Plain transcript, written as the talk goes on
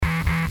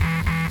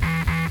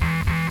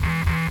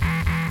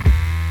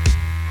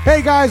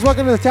Hey guys,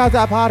 welcome to the Tap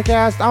Tap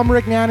Podcast. I'm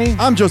Rick Nanny.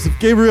 I'm Joseph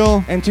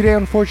Gabriel. And today,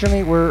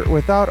 unfortunately, we're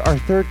without our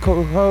third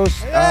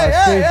co-host.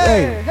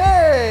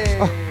 Hey!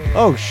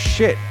 Oh,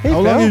 shit. Hey, How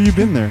long have you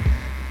been there?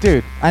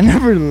 Dude. I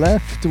never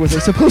left. Was I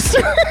supposed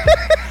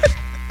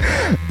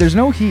to? There's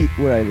no heat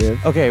where I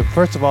live. Okay,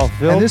 first of all,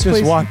 Phil this just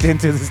place- walked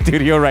into the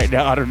studio right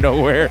now out of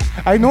nowhere.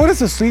 I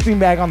noticed a sleeping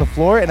bag on the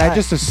floor, and I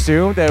just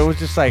assumed that it was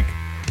just like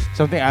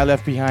something I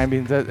left behind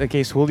in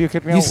case Julio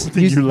kicked me out.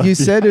 You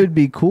said it would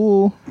be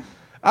cool.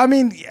 I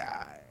mean,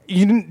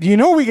 you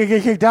know we could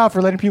get kicked out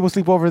for letting people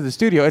sleep over at the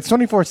studio. It's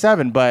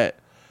 24/7, but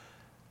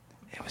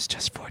It was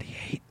just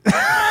 48.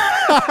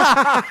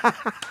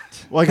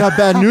 Well, I got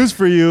bad news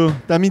for you.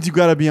 That means you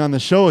got to be on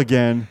the show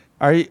again.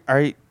 Are you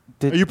Are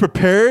you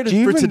prepared Do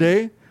you for even-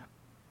 today?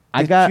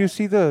 did you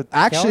see the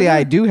Actually, calendar?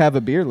 I do have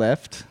a beer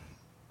left.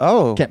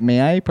 Oh.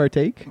 May I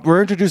partake?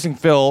 We're introducing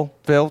Phil.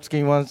 Phil, can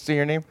you want to say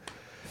your name?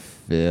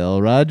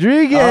 Phil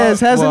Rodriguez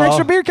has an well.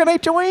 extra beer. Can I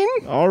join?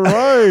 All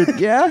right.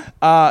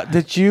 Yeah.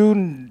 Did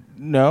you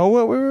know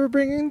what we were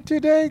bringing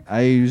today?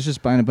 I was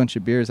just buying a bunch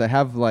of beers. I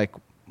have one-off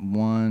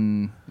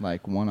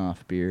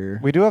beer.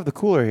 We do have the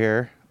cooler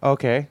here.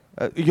 Okay.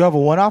 You have a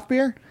one-off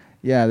beer?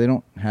 Yeah, they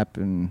don't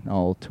happen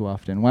all too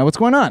often. Why? What's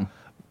going on?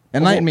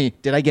 Enlighten me.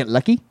 Did I get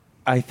lucky?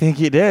 I think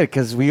you did,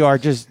 because we are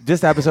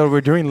this episode we're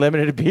doing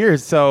limited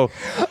beers, so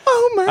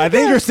Oh my I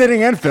think you're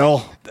sitting in,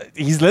 Phil.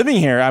 He's living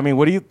here. I mean,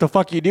 what the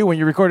fuck you do when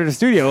you record at a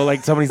studio?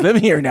 Like somebody's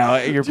living here now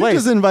at your You place.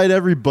 just invite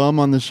every bum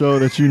on the show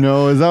that you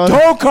know. Is that what?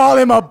 Don't call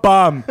him a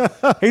bum.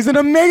 He's an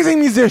amazing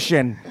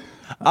musician.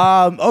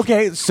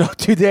 Okay, so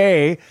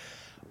today,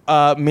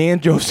 me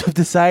and Joseph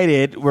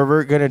decided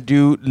we're going to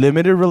do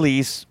limited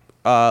release,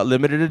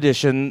 limited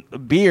edition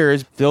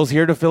beers. Phil's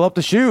here to fill up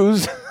the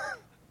shoes.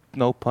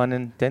 No pun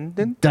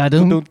intended.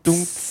 Da-dum.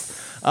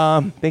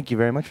 Dun-dun-dun. Thank you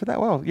very much for that.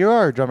 Well, you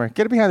are a drummer.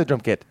 Get behind the drum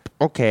kit.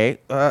 Okay.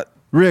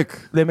 Rick,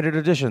 Limited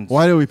editions.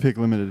 why do we pick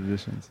limited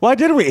editions? Why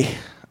did we?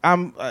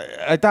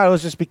 I thought it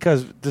was just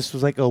because this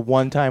was like a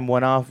one-time,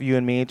 one-off. You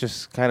and me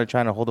just kind of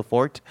trying to hold a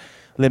fort.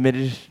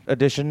 Limited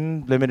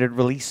edition, limited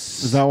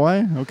release. Is that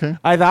why? Okay.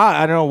 I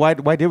don't know why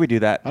did we do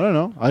that? I don't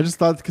know. I just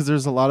thought because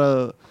there's a lot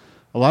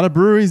of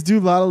breweries do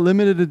a lot of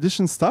limited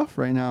edition stuff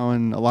right now,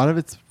 and a lot of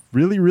it's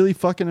really, really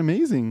fucking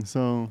amazing.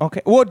 So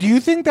Okay. Well, do you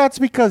think that's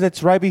because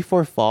it's right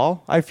before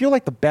fall? I feel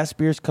like the best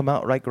beers come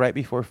out right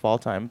before fall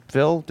time.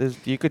 Phil,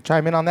 you could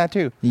chime in on that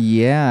too.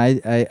 Yeah,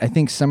 I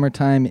think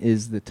summertime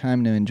is the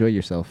time to enjoy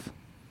yourself.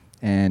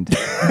 And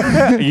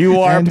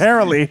You are And-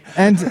 apparently.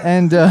 and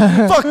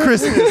fuck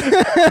Christmas.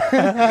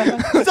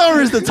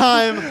 Summer's the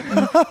time.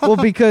 well,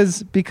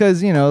 because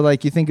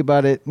like you think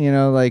about it,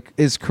 like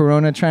is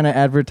Corona trying to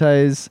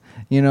advertise,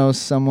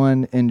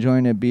 someone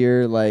enjoying a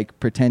beer like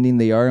pretending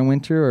they are in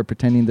winter or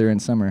pretending they're in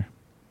summer?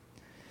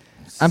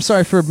 I'm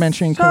sorry for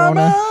mentioning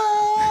Corona.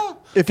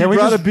 If you Can we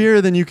brought just- a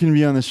beer, then you can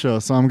be on the show.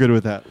 So I'm good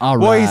with that. All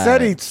right. Well, he said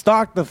he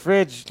stocked the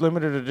fridge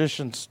limited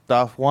edition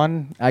stuff.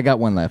 I got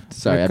one left.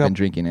 Sorry, Pick I've been up-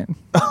 drinking it.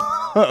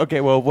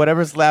 Okay, well,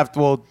 whatever's left,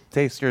 we'll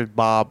taste your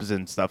bobs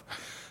and stuff.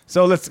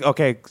 So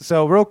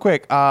so real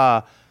quick,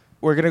 we're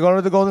going to go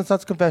to the Golden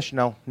Suds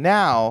Confessional.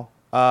 Now,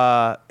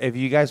 if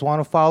you guys want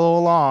to follow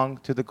along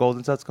to the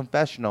Golden Suds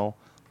Confessional,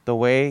 the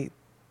way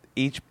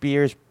each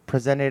beer is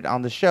presented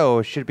on the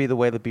show should be the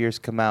way the beers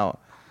come out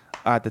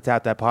at the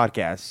Tap That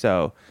Podcast.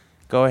 So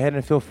go ahead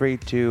and feel free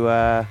to,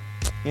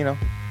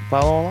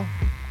 follow along.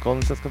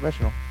 Golden Suds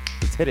Confessional.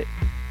 Let's hit it.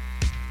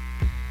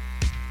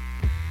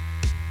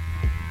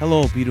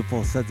 Hello,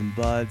 beautiful suds and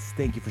buds.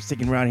 Thank you for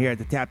sticking around here at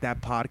the Tap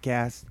That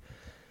Podcast.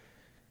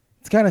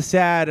 It's kind of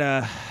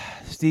sad.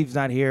 Steve's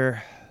not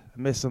here. I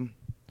miss him.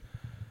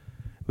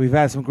 We've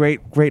had some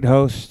great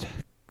hosts,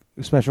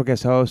 special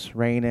guest hosts,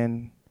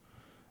 Rainin,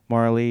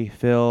 Marley,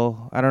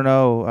 Phil. I don't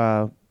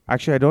know.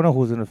 Actually, I don't know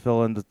who's going to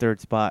fill in the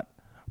third spot.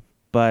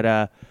 But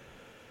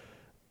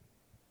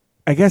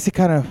I guess it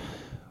kind of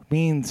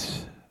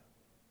means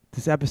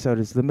this episode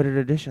is limited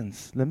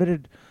editions,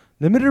 limited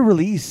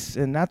release,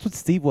 and that's what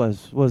Steve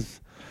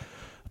was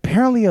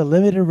apparently a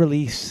limited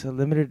release, a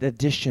limited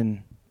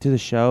edition to the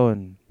show,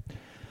 and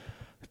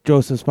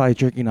Joseph's probably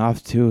jerking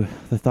off to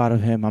the thought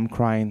of him. I'm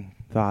crying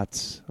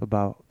thoughts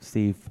about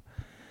Steve,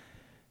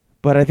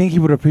 but I think he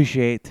would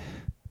appreciate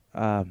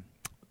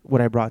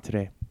what I brought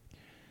today.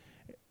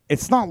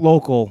 It's not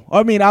local.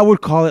 I mean, I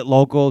would call it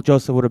local.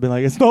 Joseph would have been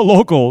like, it's not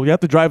local. You have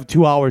to drive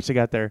 2 hours to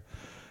get there.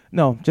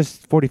 No,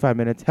 just 45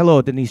 minutes.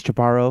 Hello, Denise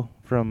Chaparro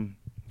from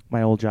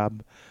my old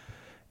job.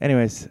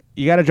 Anyways,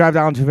 you got to drive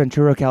down to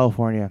Ventura,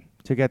 California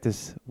to get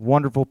this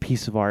wonderful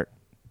piece of art.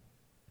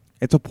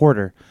 It's a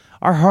porter.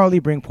 Our Harley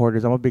bring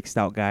porters. I'm a big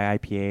stout guy,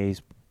 IPAs,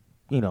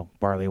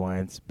 barley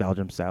wines,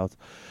 Belgium styles.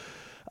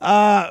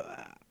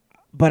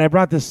 But I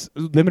brought this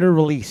limited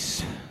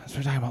release. That's what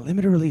we're talking about.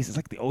 Limited release. It's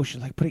like the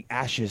ocean, like putting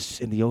ashes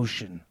in the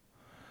ocean.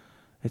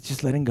 It's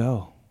just letting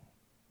go.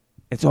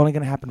 It's only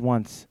going to happen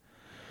once.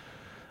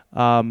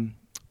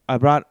 I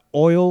brought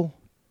Oil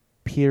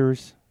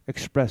Piers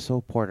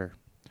Espresso Porter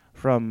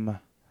from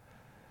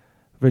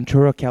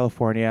Ventura,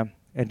 California,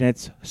 and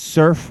it's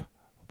Surf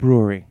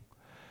Brewery.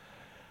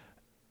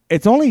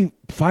 It's only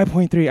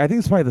 5.3. I think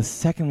it's probably the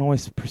second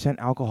lowest percent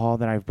alcohol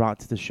that I've brought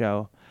to the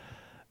show.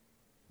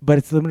 But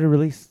it's limited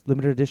release,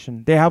 limited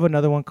edition. They have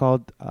another one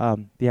called,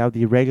 they have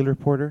the regular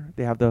porter.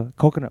 They have the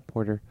coconut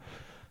porter.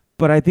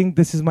 But I think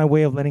this is my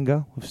way of letting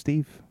go of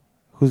Steve,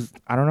 who's,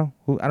 I don't know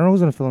who's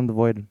going to fill in the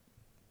void.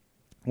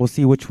 We'll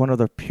see which one of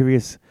the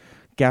previous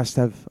guests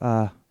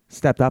have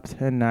stepped up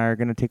and are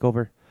going to take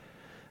over.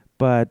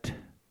 But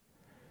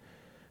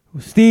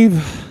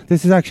Steve,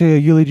 this is actually a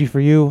eulogy for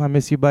you. I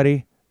miss you,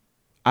 buddy.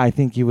 I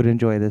think you would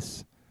enjoy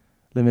this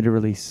limited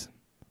release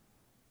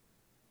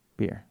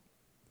beer.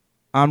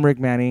 I'm Rick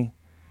Manny,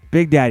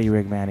 Big Daddy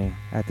Rick Manny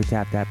at the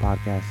Tap That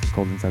Podcast,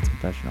 Golden Suds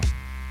Confessional.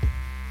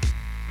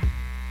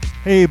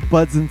 Hey,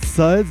 Buds and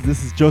Suds.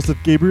 This is Joseph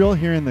Gabriel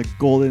here in the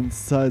Golden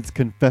Suds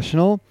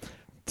Confessional.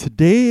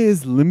 Today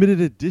is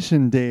limited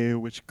edition day,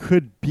 which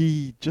could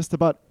be just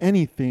about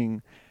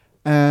anything.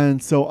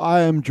 And so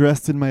I am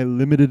dressed in my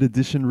limited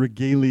edition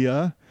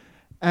regalia.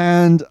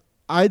 And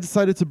I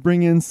decided to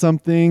bring in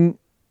something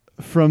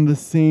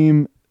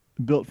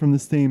built from the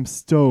same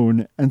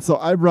stone. And so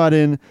I brought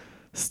in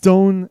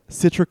Stone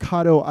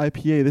Citricato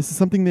IPA. This is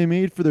something they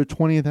made for their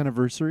 20th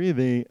anniversary.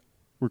 They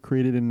were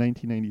created in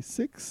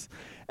 1996,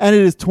 and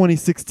it is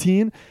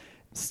 2016.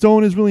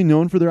 Stone is really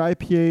known for their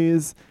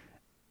IPAs,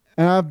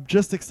 and I'm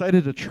just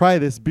excited to try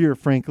this beer,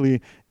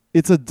 frankly.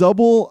 It's a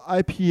double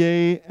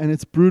IPA, and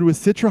it's brewed with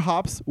Citra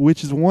hops,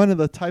 which is one of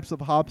the types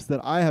of hops that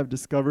I have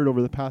discovered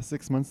over the past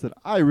 6 months that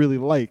I really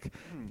like.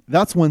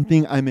 That's one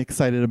thing I'm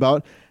excited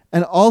about.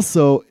 And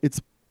also,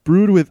 it's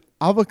brewed with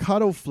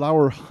avocado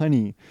flower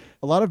honey.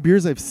 A lot of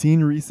beers I've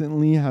seen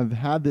recently have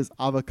had this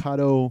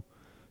avocado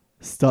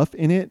stuff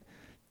in it,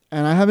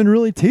 and I haven't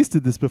really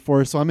tasted this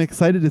before, so I'm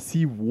excited to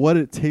see what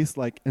it tastes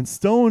like. And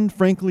Stone,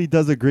 frankly,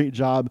 does a great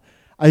job.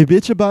 I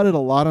bitch about it a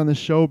lot on the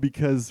show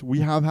because we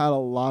have had a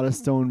lot of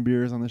Stone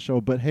beers on the show,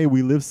 but hey,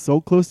 we live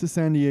so close to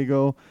San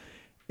Diego.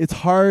 It's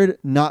hard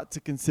not to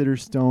consider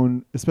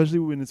Stone, especially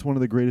when it's one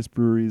of the greatest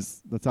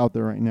breweries that's out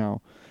there right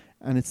now.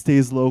 And it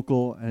stays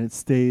local, and it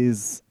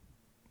stays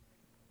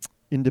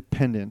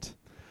independent,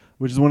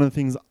 which is one of the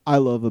things I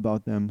love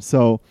about them.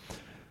 So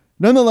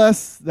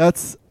nonetheless,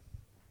 that's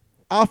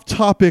off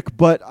topic,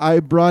 but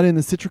I brought in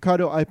the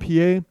Citricato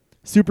IPA.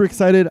 Super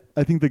excited.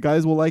 I think the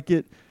guys will like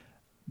it,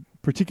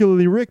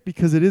 particularly Rick,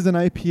 because it is an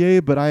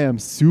IPA, but I am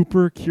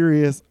super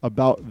curious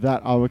about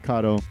that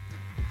avocado.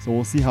 So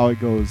we'll see how it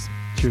goes.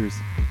 Cheers.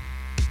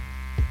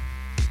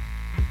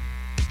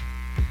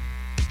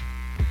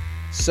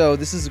 So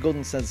this is the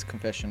Golden Suds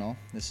Confessional.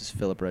 This is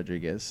Philip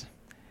Rodriguez.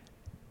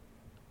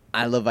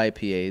 I love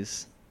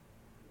IPAs.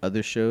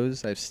 Other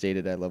shows, I've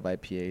stated I love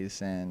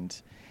IPAs,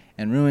 and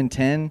Ruin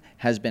 10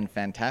 has been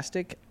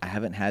fantastic. I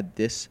haven't had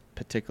this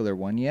particular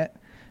one yet,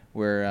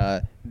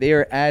 where they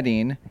are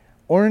adding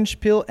orange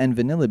peel and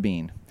vanilla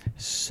bean.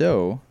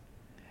 So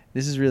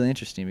this is really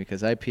interesting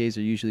because IPAs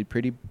are usually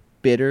pretty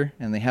bitter,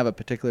 and they have a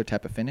particular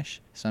type of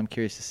finish. So I'm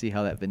curious to see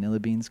how that vanilla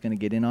bean is going to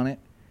get in on it.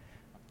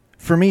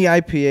 For me,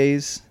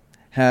 IPAs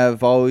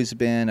have always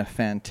been a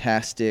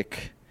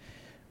fantastic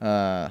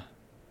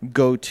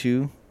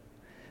go-to.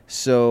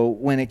 So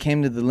when it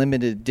came to the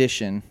limited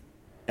edition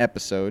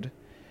episode,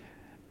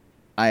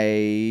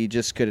 I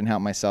just couldn't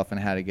help myself and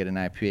had to get an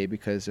IPA,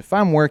 because if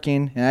I'm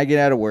working and I get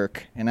out of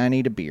work and I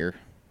need a beer,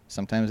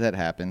 sometimes that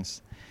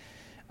happens,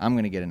 I'm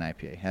going to get an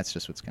IPA. That's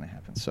just what's going to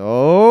happen.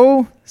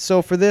 So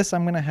for this,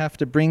 I'm going to have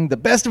to bring the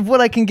best of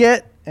what I can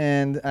get,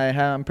 and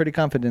I'm pretty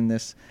confident in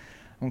this.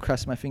 I'm going to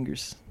cross my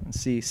fingers and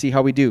see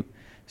how we do.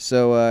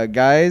 So,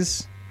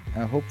 guys,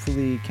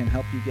 hopefully can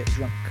help you get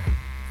drunk.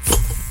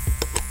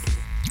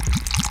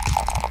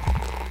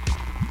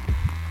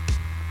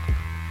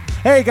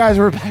 Hey guys,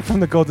 we're back from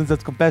the Golden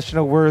Suds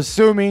Confessional. We're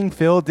assuming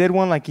Phil did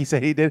one like he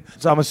said he did.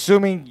 So I'm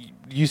assuming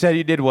you said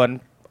you did one.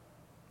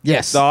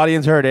 Yes. The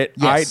audience heard it.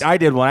 Yes. I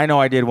did one. I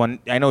know I did one.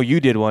 I know you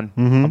did one.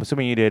 Mm-hmm. I'm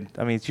assuming you did.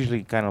 I mean, it's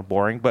usually kind of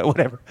boring, but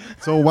whatever.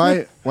 So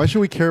why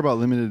should we care about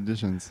limited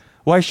editions?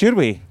 Why should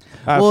we?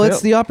 Well, Phil?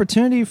 it's the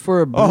opportunity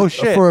for a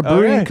shit. for a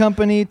brewing Okay.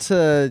 company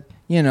to,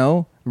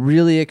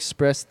 really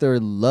express their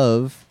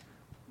love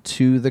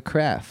to the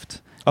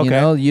craft.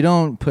 Okay. You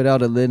don't put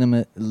out a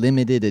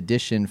limited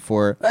edition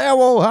for,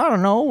 well, I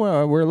don't know,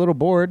 we're a little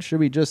bored. Should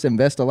we just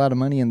invest a lot of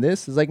money in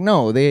this? It's like,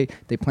 no, they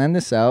plan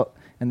this out,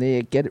 and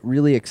they get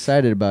really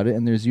excited about it,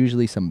 and there's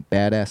usually some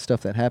badass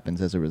stuff that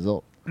happens as a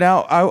result.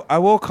 Now, I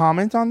will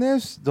comment on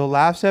this. The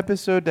last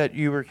episode that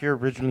you were here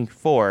originally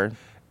for,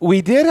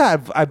 we did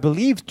have, I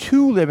believe,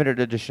 2 limited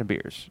edition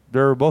beers. They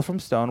were both from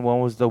Stone. One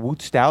was the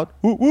Woot Stout,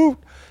 woot woot,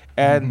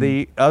 and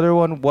the other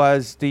one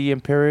was the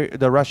Imperial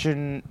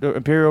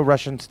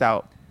Russian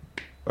Stout.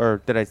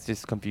 Or did I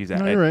just confuse that?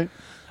 No, you're right.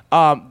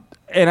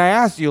 And I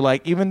asked you,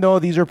 like, even though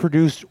these are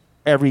produced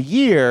every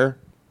year,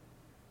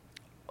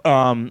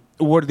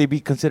 would they be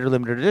considered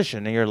limited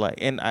edition? And you're like,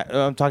 and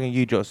I'm talking to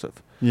you,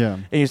 Joseph. Yeah.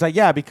 And he's like,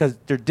 yeah, because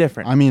they're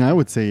different. I mean, I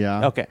would say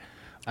yeah. Okay.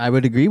 I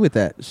would agree with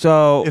that.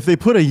 So If they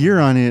put a year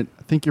on it,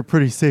 I think you're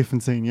pretty safe in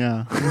saying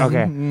yeah.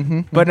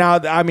 okay. But now,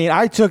 I mean,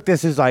 I took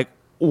this as like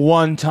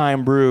one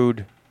time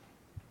brewed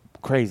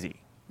crazy.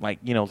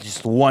 like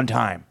just one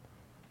time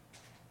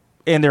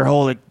in their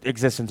whole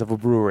existence of a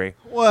brewery.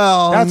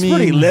 Well, That's I mean,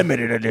 pretty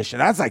limited edition.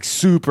 That's like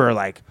super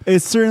like. It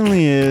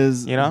certainly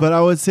is. But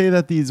I would say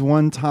that these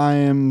one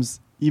times,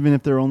 even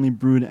if they're only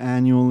brewed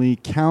annually,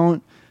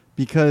 count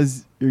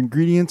because your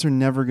ingredients are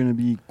never going to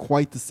be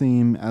quite the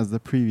same as the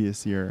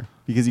previous year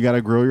because you got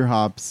to grow your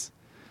hops,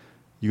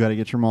 you got to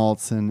get your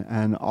malts,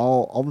 and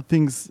all the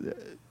things.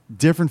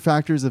 Different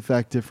factors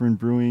affect different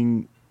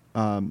brewing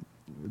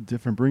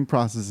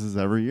processes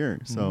every year.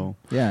 So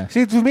Yeah.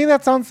 See, to me,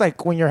 that sounds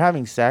like when you're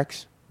having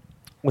sex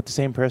with the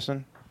same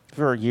person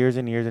for years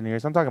and years and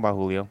years. I'm talking about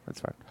Julio. That's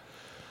fine.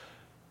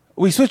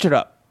 We switch it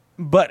up,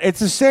 but it's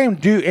the same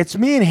dude. It's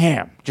me and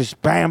him,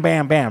 just bam,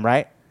 bam, bam,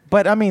 right?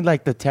 But I mean,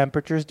 like the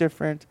temperature is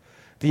different.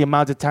 The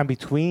amount of time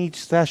between each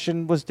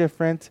session was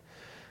different.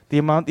 The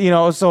amount,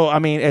 so I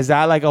mean, is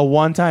that like a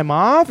one-time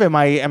off? Am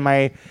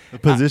I the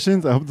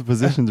positions? I hope the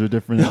positions are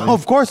different. No,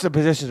 of course the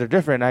positions are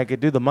different. I could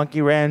do the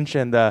monkey wrench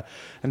and the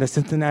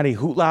Cincinnati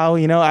hootlow.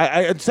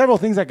 I several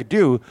things I could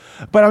do,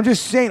 but I'm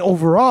just saying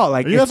overall,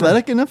 like, Are you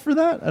athletic enough for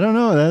that? I don't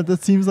know.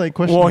 That seems like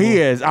questionable. Well, he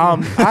is.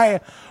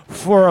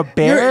 For a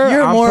bear,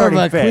 You're I'm more of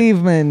pretty a fit.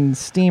 Cleveland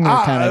Steamer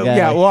kind of guy.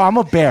 Yeah, well, I'm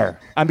a bear.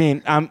 I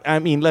mean,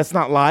 let's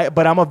not lie,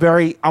 but I'm a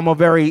very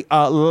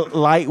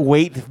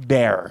lightweight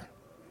bear.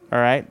 All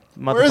right,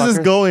 Where is this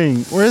motherfucker?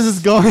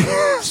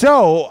 going?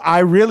 So I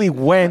really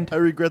went. I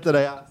regret that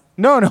I asked.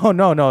 No,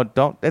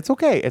 don't. It's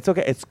okay. It's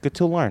okay. It's good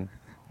to learn.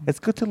 It's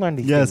good to learn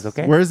these Yes. things.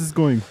 Okay. Where is this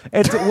going?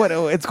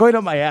 It's going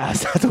up my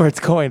ass. That's where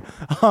it's going.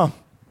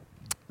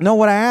 No,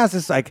 what I asked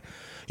is like,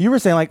 you were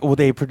saying like, well,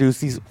 they produce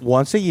these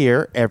once a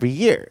year, every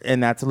year,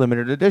 and that's a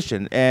limited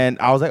edition. And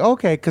I was like,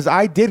 okay, because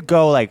I did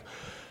go like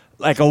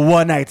a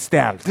one-night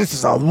stand. This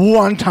is a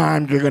one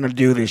time you're gonna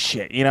do this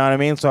shit. You know what I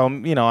mean? So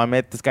I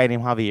met this guy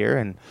named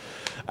Javier and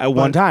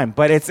one time,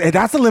 but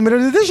that's a limited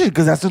edition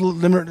because that's a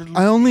limited.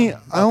 I only say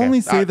All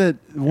right. that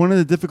one of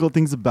the difficult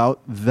things about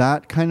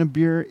that kind of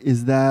beer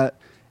is that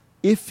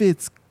if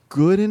it's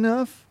good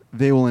enough,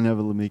 they will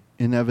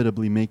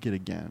inevitably make it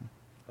again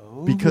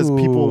because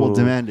people will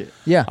demand it.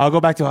 Yeah. I'll go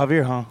back to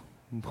Javier, huh?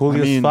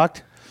 Julio's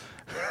fucked.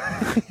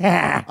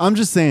 I'm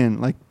just saying,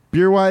 like,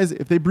 beer-wise,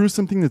 if they brew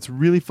something that's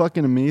really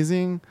fucking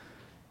amazing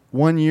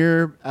 1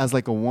 year as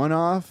like a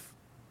one-off,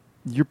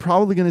 you're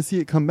probably going to see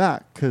it come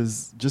back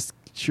because just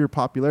sheer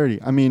popularity.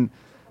 I mean,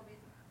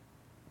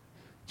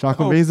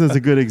 Choco Mesa is a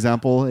good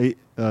example.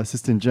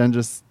 Assistant Jen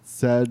just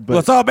said. But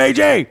What's up,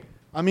 AJ?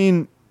 I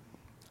mean,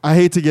 I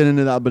hate to get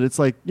into that, but it's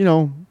like,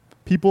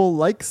 people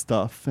like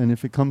stuff. And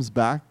if it comes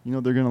back,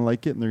 they're going to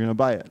like it and they're going to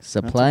buy it. That's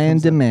what Supply and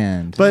comes down.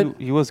 demand. But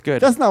He was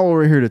good. that's not what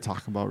we're here to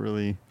talk about,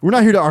 really. We're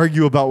not here to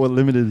argue about what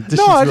limited editions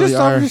No, I'm really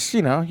are. just,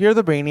 you're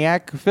the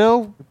brainiac,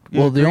 Phil. You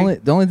Well, the agree?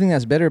 only thing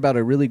that's better about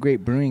a really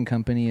great brewing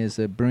company is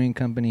a brewing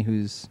company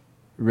who's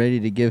ready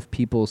to give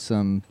people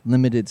some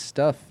limited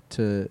stuff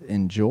to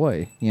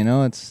enjoy.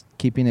 It's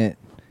keeping it.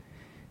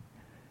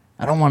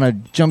 I don't want to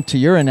jump to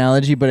your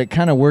analogy, but it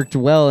kind of worked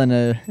well in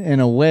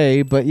a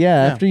way. But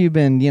yeah, after you've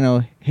been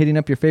hitting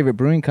up your favorite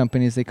brewing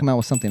companies, they come out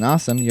with something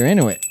awesome. You're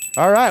into it.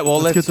 All right,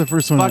 well, Let's get the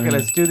first one Fuck in. it,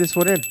 let's do this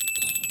one in.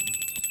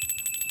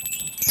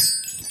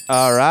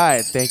 All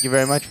right, thank you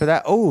very much for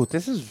that. Oh,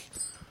 this is.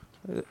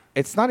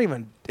 It's not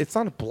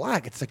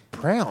black. It's like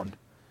brown,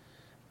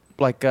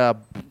 like a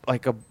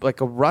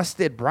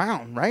rusted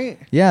brown, right?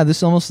 Yeah,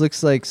 this almost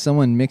looks like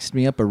someone mixed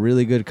me up a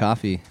really good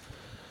coffee.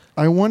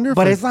 I wonder if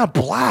But it's not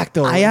black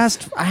though. I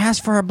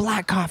asked for a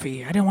black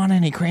coffee. I didn't want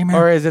any creamer.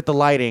 Or is it the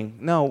lighting?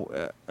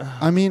 No.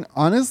 I mean,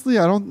 honestly,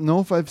 I don't know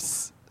if I've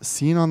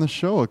seen on the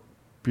show a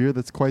beer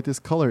that's quite this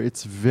color.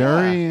 It's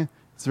very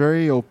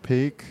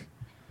opaque,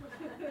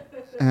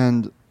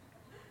 and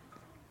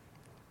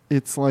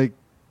it's like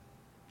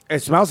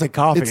It smells like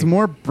coffee. it's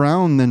more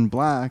brown than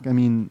black. I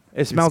mean,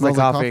 It smells like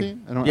coffee.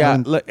 I don't.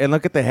 Yeah,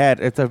 look at the head.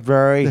 It's a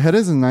very. The head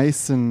is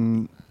nice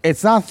and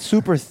It's not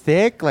super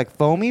thick, like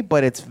foamy,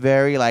 but it's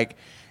very like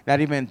not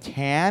even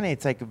tan.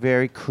 It's like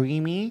very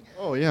creamy.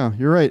 oh yeah,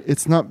 you're right.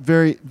 It's not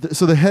very.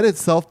 So the head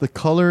itself, the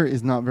color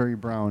is not very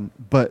brown,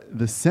 but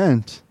the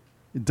scent,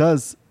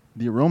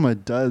 the aroma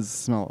does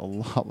smell a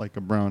lot like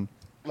a brown.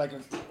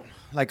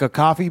 Like a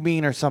coffee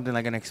bean or something.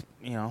 Like let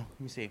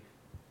me see.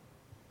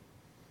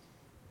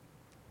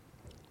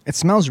 It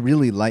smells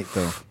really light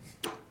though,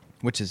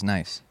 which is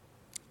nice.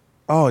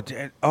 Oh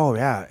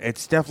yeah,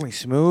 it's definitely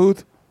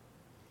smooth.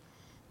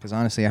 Because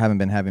honestly, I haven't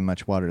been having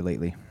much water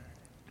lately.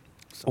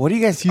 What do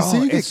you guys? You say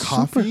you get it's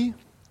coffee?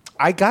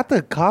 I got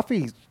the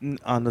coffee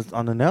on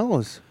the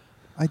nose.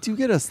 I do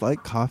get a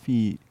slight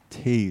coffee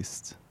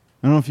taste.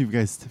 I don't know if you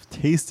guys have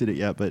tasted it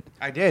yet, but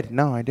I did.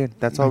 No, I did.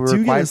 That's I all we do were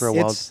get quiet a for a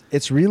while.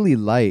 It's really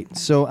light.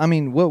 So I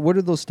mean, what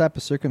are those type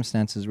of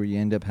circumstances where you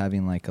end up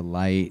having like a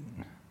light?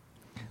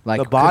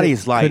 Like The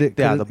body's light.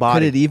 Yeah, the body.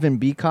 Could it even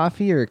be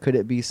coffee, or could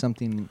it be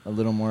something a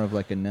little more of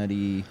like a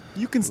nutty?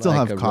 you can still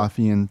Like have a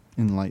coffee in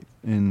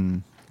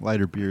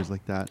lighter beers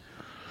like that.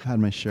 I've had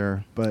my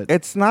share, but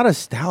It's not a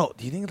stout.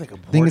 Do you think it's like a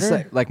porter? I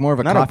think it's like more of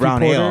a Not a coffee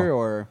brown porter, ale.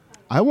 or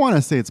I want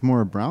to say it's more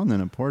a brown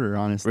than a porter,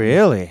 honestly.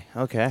 Really?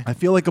 Okay. I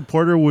feel like a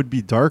porter would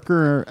be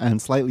darker and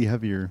slightly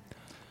heavier.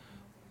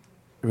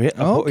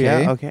 Okay.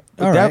 Yeah. Okay.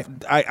 All right.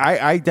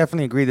 I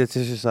definitely agree that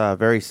this is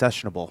very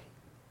sessionable,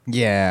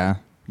 Yeah.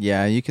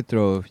 Yeah. You could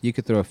throw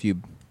a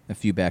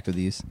few back of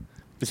these.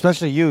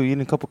 especially you. You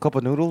need a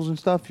couple noodles and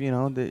stuff. You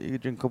know, you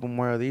drink a couple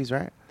more of these,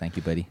 right? Thank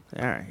you, buddy.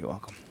 All right. You're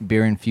welcome.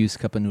 Beer infused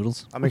cup of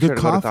noodles. I'll make The sure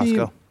to go to coffee-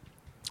 Costco.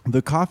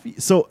 The coffee.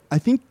 So I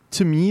think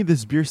to me,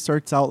 this beer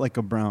starts out like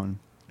a brown.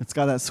 It's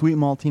got that sweet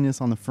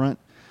maltiness on the front,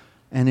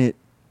 and it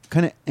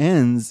kind of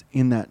ends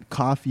in that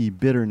coffee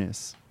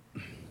bitterness.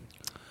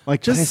 Like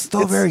But just it's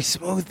still very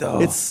smooth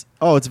though. It's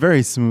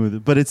very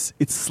smooth, but it's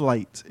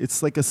slight.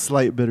 It's like a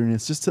slight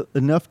bitterness, just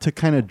enough to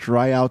kind of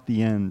dry out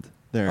the end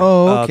there.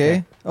 Oh,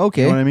 okay.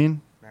 Okay. You know what I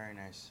mean? very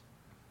nice.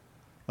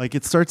 Like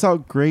it starts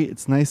out great.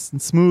 It's nice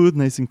and smooth,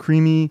 nice and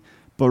creamy,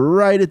 but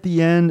right at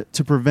the end,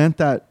 to prevent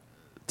that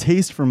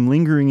taste from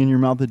lingering in your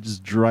mouth, it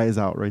just dries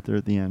out right there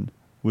at the end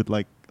with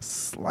like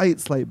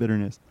slight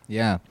bitterness.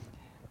 Yeah,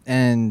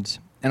 and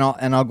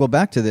I'll go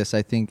back to this.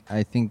 I think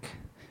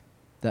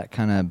that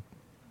kind of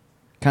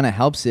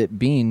helps it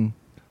being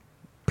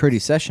pretty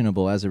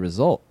sessionable as a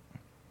result.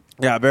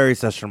 Yeah, very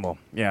sessionable.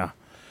 Yeah.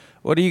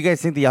 What do you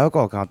guys think the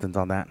alcohol content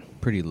on that?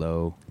 Pretty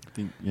low.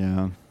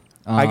 Yeah.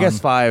 I guess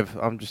Um, 5.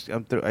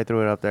 I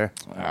threw it up there.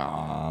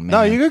 Aw, man.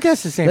 No, you could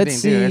guess the same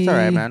Let's thing, dude. It's all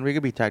right, see. man. We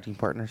could be tag team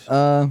partners.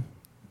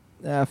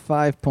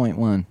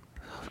 5.1.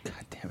 God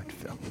damn it,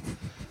 Phil.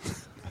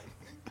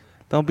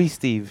 Don't be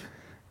Steve.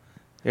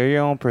 You're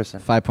your own person.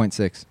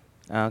 5.6.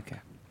 Okay.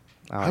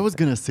 I was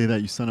going to say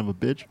that, you son of a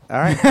bitch. All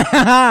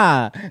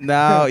right.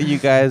 Now you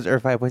guys are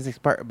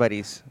 5.6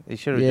 buddies. You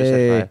should have just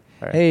Yay. said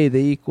 5. All right. Hey,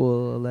 they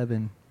equal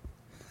 11.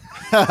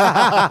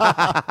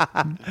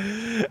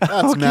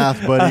 That's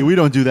math, buddy. We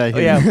don't do that Oh,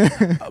 here.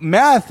 yeah.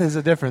 Math is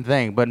a different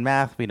thing, but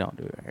math we don't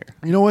do it here.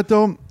 You know what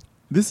though?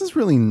 This is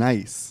really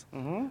nice.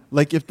 Mm-hmm.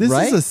 Like if this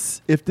Right?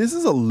 if this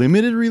is a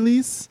limited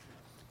release,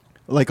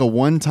 like a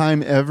one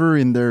time ever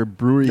in their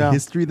brewery Yeah.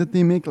 history that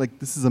they make, like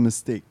this is a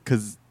mistake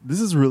because this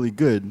is really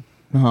good.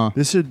 Uh-huh.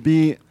 This should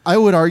be. I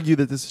would argue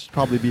that this should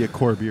probably be a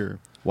core beer.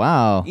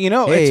 Wow. You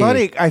know, Hey. it's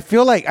funny. I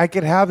feel like I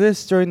could have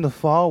this during the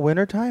fall,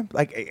 winter time.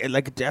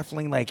 Like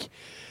definitely, like,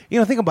 you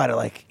know, think about it.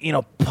 Like, you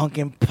know,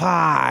 pumpkin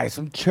pie,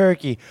 some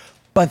turkey.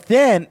 But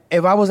then,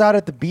 if I was out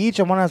at the beach,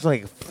 I want to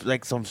have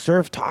like some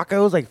surf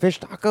tacos, like fish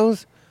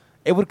tacos.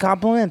 It would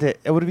complement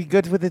it. It would be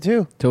good with it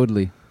too.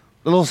 Totally.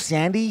 A little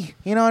sandy.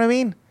 You know what I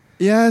mean?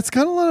 Yeah, it's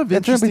got a lot of It's in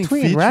interesting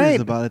between, features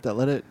right? about it that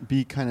let it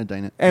be kind of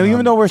dynamic. And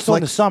even though we're still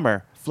in the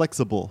summer.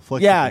 flexible.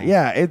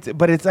 Yeah.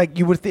 But it's like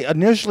you would think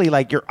initially,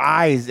 like your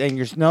eyes and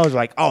your nose are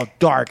like, oh,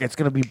 dark. It's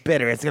gonna be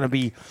bitter. It's gonna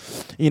be,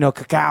 you know,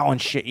 cacao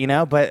and shit. You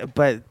know. But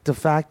the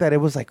fact that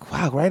it was like,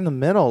 wow, right in the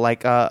middle.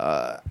 Like,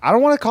 I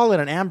don't want to call it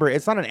an amber.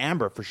 It's not an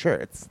amber for sure.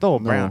 It's still a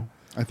No, brown.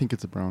 I think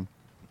it's a brown.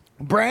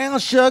 Brown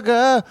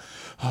sugar.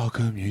 How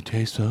come you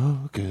taste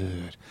so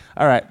good?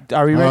 All right,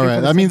 are we ready? All for right,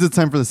 the that means it's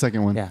time for the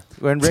second one. yeah.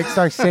 When Rick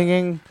starts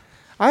singing,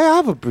 I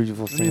have a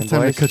beautiful It singing means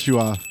time voice. to cut you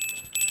off.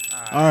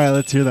 All right,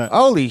 let's hear that.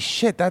 Holy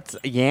shit, that's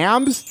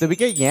yams. Did we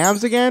get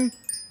yams again?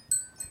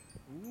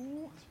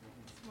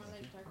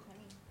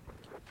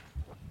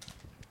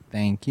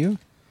 Thank you.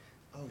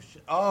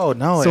 Oh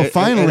no! So it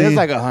finally- is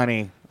like a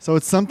honey, So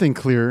it's something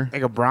clear.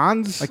 like a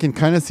bronze. I can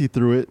kind of see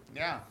through it.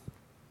 Yeah.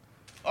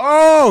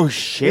 Oh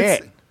shit!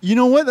 It's- you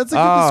know what? That's a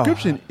good Oh.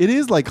 description. It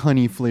is like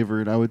honey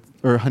flavored.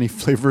 Honey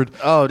flavored.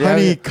 Oh, yeah,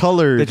 honey yeah.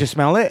 colored. Did you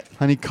smell it?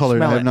 honey colored.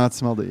 smell I have it? not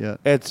smelled it yet.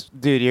 It's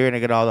dude. You're gonna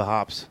get all the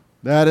hops.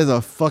 That is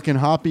a fucking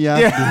hoppy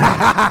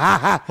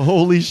ass. beer.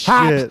 Holy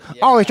shit!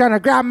 Always trying to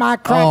grab my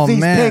cracks. Oh, These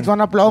man. pigs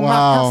want to blow my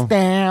Wow. house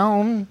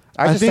down.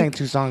 I just sang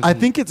 2 songs. I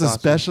from think it's Dawson.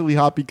 especially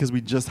hoppy because we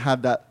just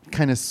had that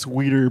kind of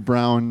sweeter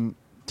brown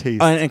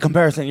taste. In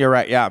comparison, you're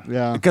right. Yeah.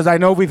 Yeah. Because I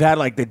know we've had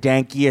like the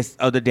dankiest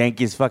of the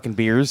dankiest fucking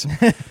beers,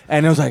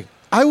 and it was like.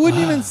 I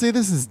wouldn't even say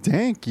this is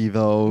danky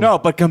though. No,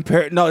 but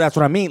no, that's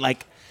what I mean.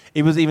 Like,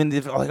 it was even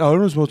like, oh, I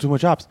don't smell too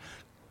much hops.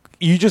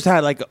 You just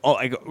had like,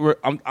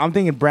 I'm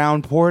thinking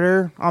brown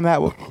porter on that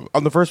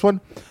on the first one.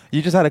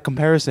 You just had a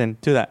comparison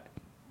to that.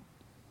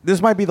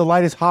 This might be the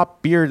lightest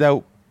hop beer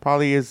that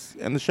probably is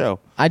in the show.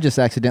 I just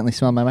accidentally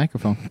smelled my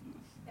microphone.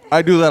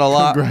 I do that a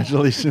lot.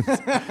 Congratulations!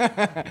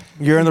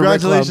 You're in the Rick Club.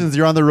 Congratulations!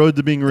 You're on the road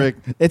to being Rick.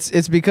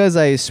 It's because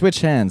I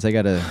switched hands. I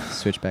gotta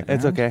switch back.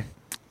 It's around. okay.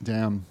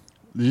 Damn.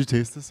 Did you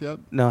taste this yet?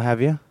 No,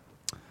 have you?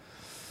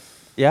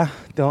 Yeah.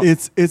 Don't.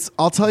 It's.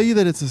 I'll tell you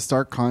that it's a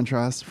stark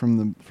contrast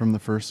from the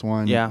first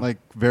one. Yeah. Like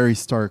very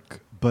stark,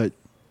 but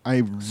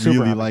I Super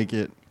really happy. like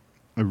it.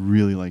 I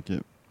really like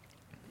it.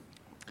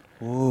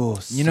 Ooh,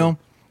 You know,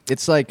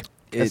 it's like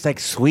it's like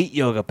sweet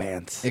yoga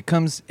pants. it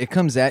comes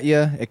at you.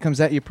 It comes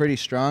at you pretty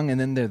strong, and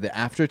then the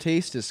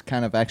aftertaste is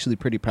kind of actually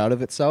pretty proud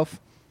of itself.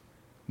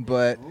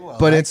 But Ooh, I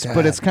but like it's that.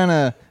 but it's kind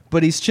of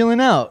but he's chilling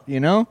out. You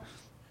know,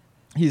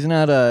 he's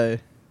not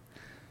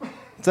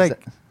It's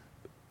like.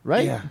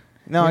 right. Yeah.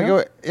 No, You I know?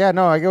 go. Yeah,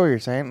 no, I get what you're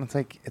saying.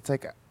 It's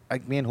like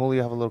me and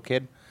Julio have a little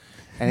kid,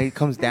 and he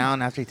comes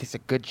down after he takes a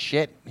good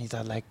shit. He's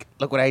like,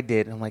 "Look what I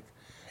did." I'm like,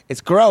 It's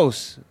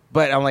gross,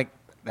 but I'm like,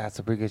 that's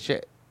a pretty good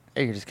shit.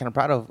 Hey, you're just kind of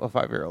proud of a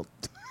 5-year-old.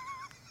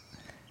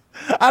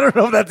 I don't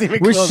know if that's even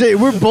close.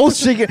 We're both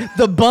shaking.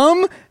 The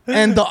bum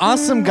and the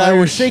awesome guy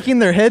were shaking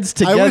their heads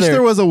together. I wish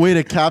there was a way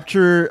to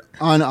capture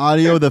on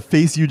audio the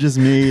face you just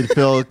made,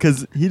 Phil,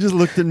 because he just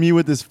looked at me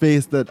with this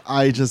face that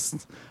I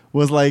just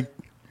was like,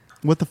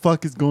 what the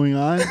fuck is going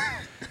on?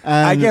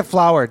 And I get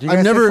flour. Do you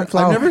guys get some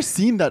flour? I've never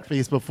seen that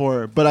face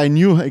before, but I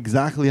knew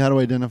exactly how to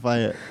identify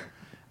it.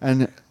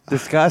 And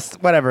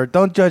disgust. Whatever.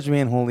 Don't judge me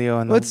and Julio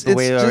and the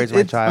way I raise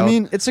my child. I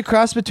mean, it's a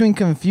cross between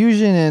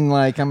confusion and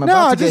like I'm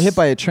about to get hit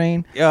by a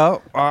train. Yeah,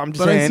 I'm just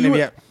but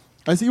saying.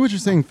 I see what you're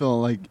saying,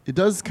 Phil. Like, it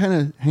does kind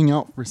of hang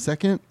out for a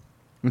second.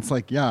 It's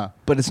like, yeah.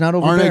 But it's not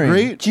Aren't overbearing. I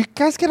great? Do you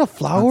guys get a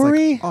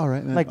flowery? Like, all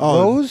right, man. Like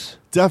rose?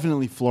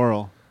 Definitely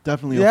floral.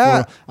 Definitely a Yeah.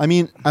 floral. I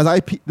mean,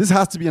 this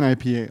has to be an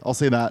IPA. I'll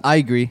say that. I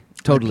agree.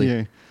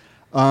 Totally.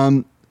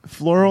 IPA.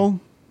 Floral,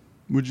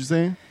 would you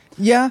say?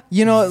 Yeah,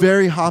 you know,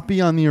 Very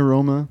hoppy on the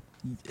aroma.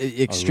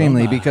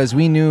 extremely Aroma. because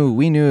we knew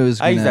it was.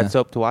 I use gonna- that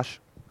soap to wash.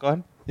 Go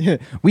ahead. Yeah,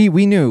 we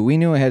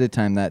knew ahead of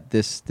time that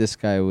this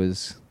guy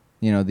was,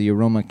 you know, the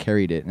aroma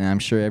carried it, and I'm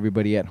sure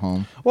everybody at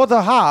home Well,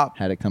 the hop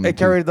had it coming. it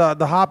carried the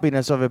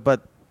hoppiness of it,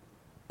 but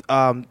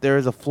there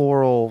is a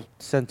floral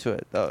scent to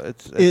it. Though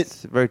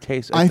it's very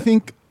tasty. I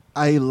think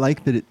I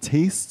like that it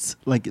tastes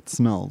like it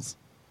smells.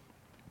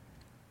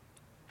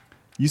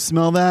 You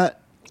smell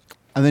that,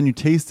 and then you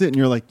taste it, and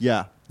you're like,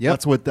 yeah, Yep.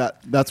 that's what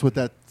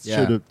that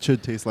Yeah.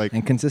 should taste like.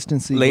 and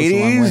consistency. goes a long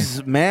way.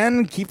 ladies,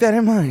 man, keep that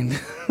in mind.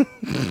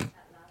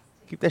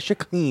 Keep that shit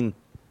clean.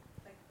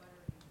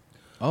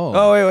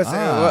 Oh wait,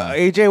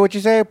 AJ? What you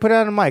say? Put it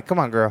on the mic. Come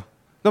on, girl.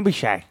 Don't be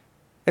shy.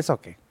 It's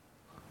okay.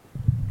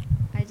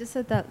 I just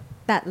said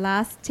that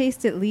last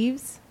taste it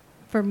leaves,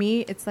 for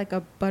me, it's like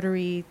a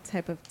buttery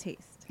type of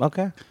taste.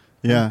 Okay.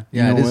 Yeah,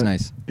 Yeah, you know it is what?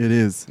 nice. It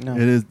is. No.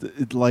 It is.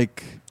 It's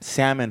like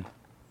Salmon.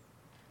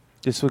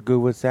 This would good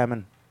with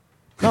salmon.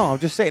 No, I'm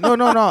just saying. No.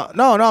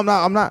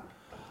 I'm not.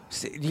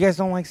 You guys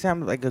don't like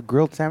salmon, like a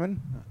grilled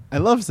salmon? I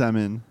love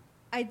salmon.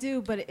 I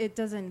do, but it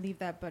doesn't leave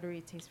that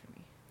buttery taste for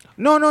me.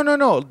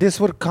 No. This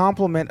would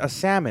complement a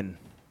salmon.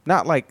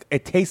 Not like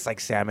it tastes like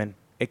salmon.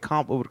 It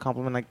would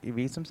complement like if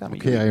you eat some salmon.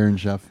 Okay, Iron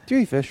Chef. Do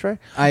you eat fish, right?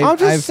 I've-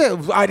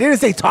 I didn't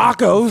say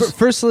tacos.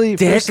 Firstly,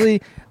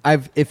 Dick.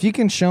 if you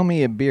can show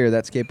me a beer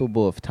that's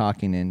capable of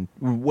talking and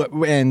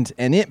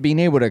it being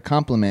able to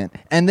compliment,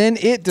 and then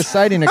it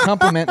deciding to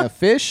compliment a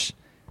fish,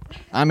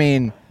 I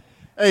mean,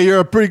 Hey, you're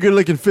a pretty good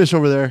looking fish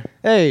over there.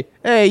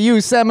 hey,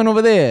 you salmon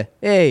over there,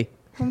 hey,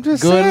 I'm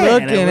just good saying.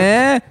 looking,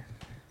 eh?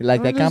 You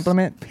like that I'm just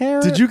compliment?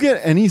 Did you get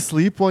any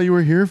sleep while you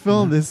were here,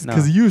 Phil? No.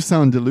 Because you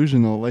sound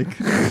delusional. Like,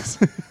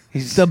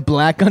 The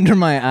black under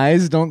my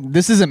eyes don't.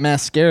 This isn't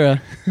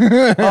mascara.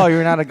 Oh,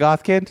 you're not a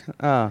goth kid?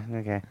 Oh,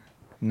 okay.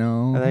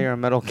 No. I thought you're a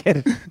metal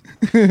kid. All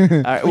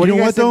right, what do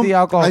you guys think the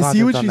alcohol I see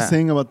content's what on you're that?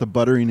 saying about the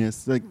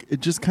butteriness. Like, it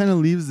just kind of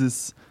leaves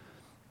this,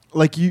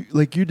 like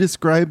you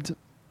described,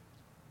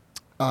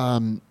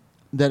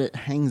 that it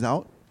hangs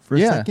out for a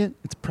Yeah. second.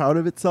 It's proud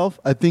of itself.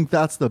 I think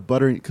that's the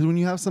buttery. Because when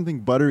you have something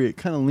buttery, it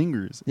kind of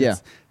lingers. Yeah.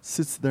 It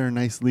sits there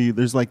nicely.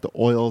 There's like the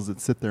oils that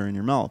sit there in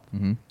your mouth,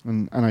 Mhm.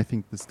 and I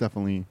think this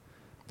definitely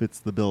fits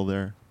the bill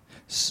there.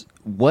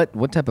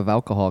 What type of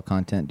alcohol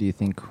content do you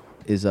think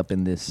is up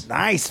in this?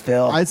 Nice,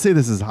 Phil. I'd say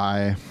this is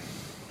high.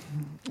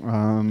 I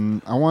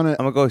want I'm to. going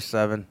to go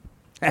 7.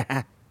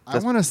 I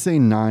want to say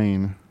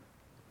 9.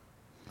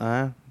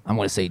 I'm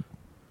gonna say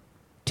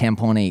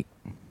 10.8,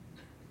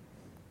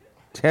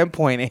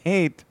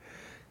 10.8.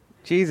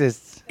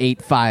 Jesus.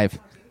 8.5,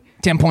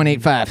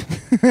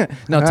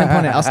 10.85. No,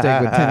 10.8. I'll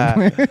stick with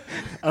 10.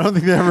 I don't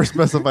think they ever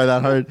specify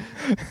that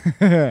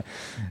hard.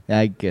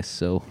 I guess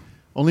so.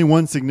 Only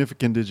one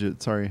significant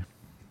digit. Sorry.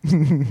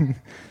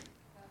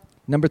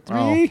 Number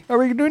 3. Are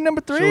we doing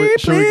number 3?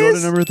 Shall we go to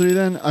number 3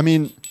 then? I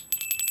mean,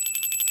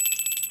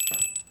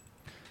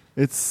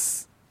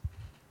 it's.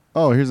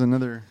 Oh, here's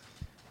another.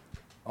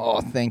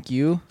 Oh, thank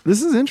you.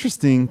 This is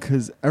interesting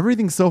because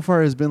everything so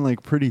far has been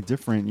like pretty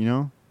different, you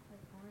know?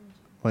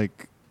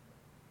 Like,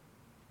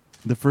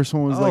 the first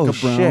one was like Oh, a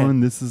shit.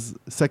 brown.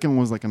 Second one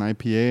was like an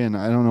IPA, and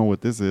I don't know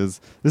what this is.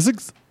 This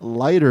looks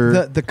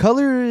lighter. The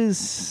color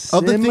is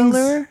Other things-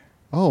 similar,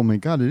 Oh my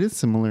god, it is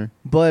similar.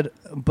 but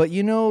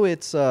you know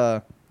it's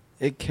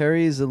it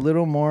carries a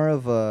little more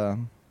of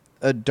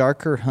a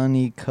darker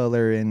honey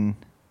color in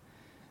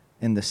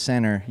the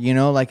center. You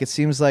know, like it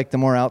seems like the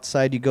more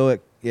outside you go,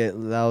 it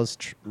allows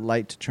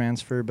light to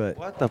transfer. But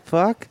What the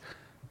fuck?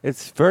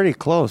 It's very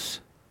close.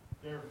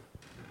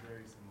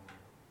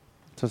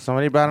 So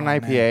somebody brought an Oh,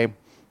 IPA. man.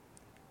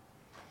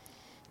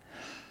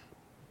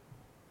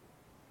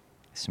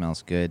 It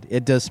smells good.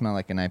 It does smell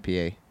like an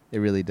IPA. It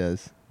really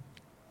does.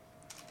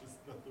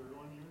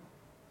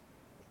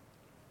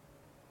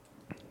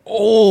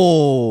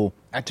 Oh,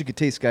 I took a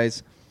taste,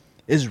 guys.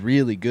 It's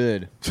really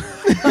good.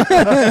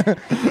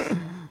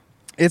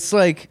 It's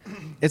like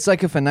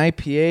if an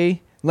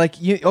IPA,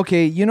 like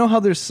you know how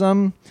there's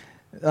some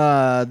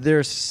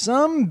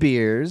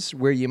beers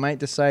where you might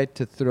decide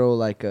to throw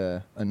like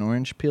an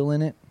orange peel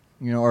in it.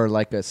 you know, or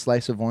like a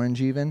slice of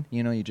orange even,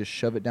 you know, you just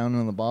shove it down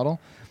in the bottle.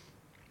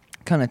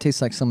 Kind of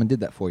tastes like someone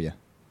did that for you.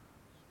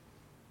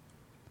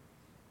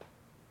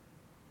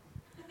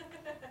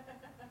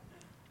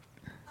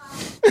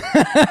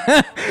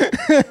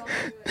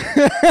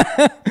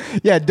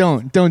 Yeah,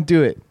 don't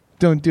do it.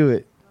 Don't do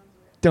it.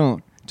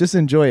 Don't. Just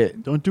enjoy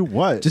it. Don't do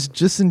what?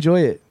 Just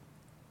enjoy it.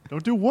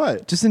 don't do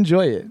what? Just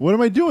enjoy it. What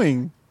am I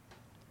doing?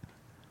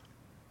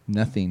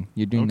 Nothing.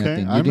 You're doing Okay,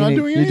 nothing. You're I'm not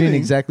doing You're doing anything.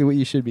 exactly what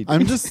you should be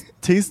doing. I'm just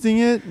tasting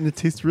it, and it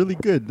tastes really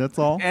good. That's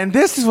all. And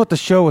this is what the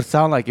show would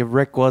sound like if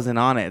Rick wasn't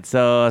on it.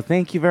 So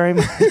thank you very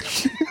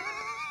much.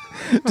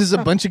 just a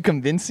bunch of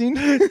convincing.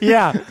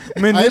 Yeah,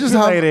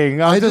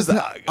 manipulating. I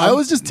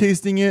was just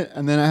tasting it,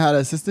 and then I had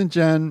assistant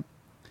Jen,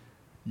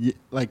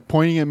 like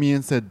pointing at me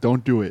and said,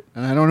 "Don't do it."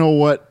 And I don't know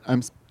what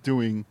I'm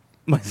doing.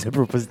 My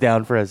zipper was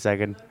down for a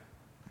second.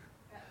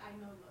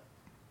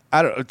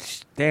 I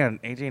don't. Damn,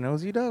 AJ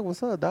knows you, dog.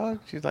 What's up, dog?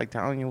 She's like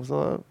telling you what's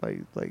up.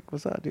 Like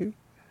what's up, dude?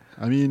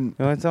 I mean,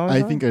 You want to tell me I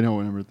something? think I know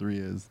what number 3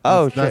 is.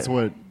 Oh, that's shit.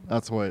 what.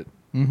 That's what.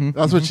 Mm-hmm.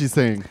 That's what she's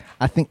saying.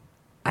 I think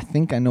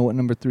I know what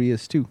number 3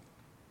 is too.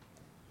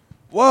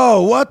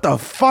 Whoa! What the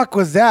fuck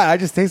was that? I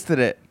just tasted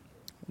it.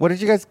 What did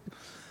you guys?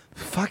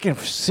 Fucking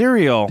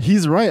cereal.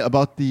 He's right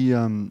about the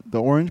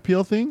orange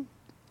peel thing.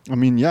 I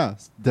mean, yeah,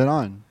 dead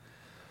on.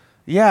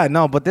 Yeah,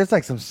 no, but there's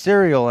like some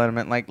cereal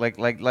element, like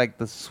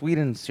the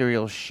sweetened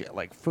cereal shit,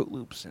 like Fruit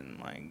Loops and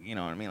like you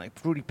know what I mean, like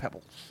Fruity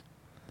Pebbles.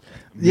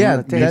 Yeah,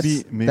 Maybe-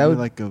 that's- maybe that would-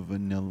 like a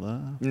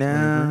vanilla. No.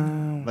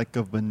 flavor? Like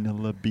a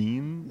vanilla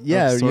bean. of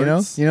Yeah,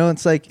 sorts? you know,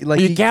 it's like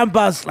you can't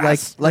bust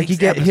like you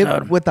get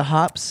hit with the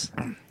hops,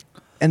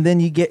 and then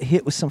you get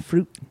hit with some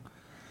fruit,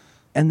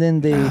 and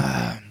then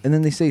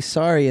they say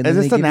sorry, and Is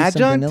then this they an give you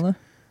some adjunct? vanilla.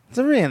 It's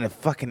a really a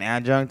fucking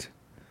adjunct.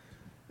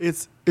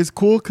 It's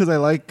cool because I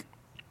like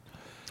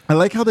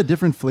how the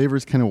different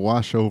flavors kind of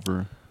wash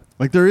over.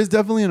 Like there is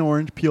definitely an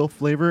orange peel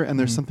flavor, and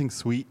there's something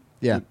sweet.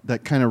 Yeah.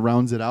 that kind of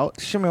rounds it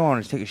out. Show me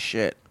want to take a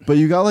shit. But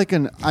you got like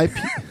an IP.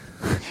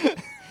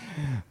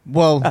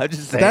 Well, I'm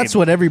just saying. that's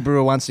what every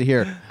brewer wants to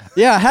hear.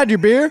 Yeah, I had your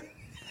beer.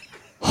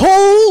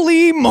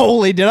 Holy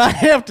moly! Did I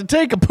have to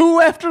take a poo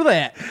after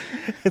that?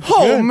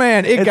 Oh good.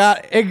 man,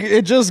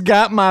 it just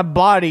got my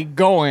body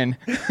going.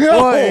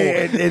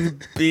 Boy,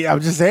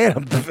 I'm just saying.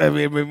 I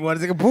mean, we want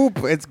to take a poop.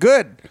 It's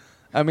good.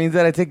 That means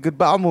that I take good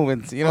bowel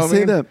movements. You know I'll what I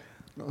say mean?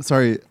 that.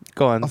 Sorry,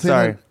 Go on. I'll say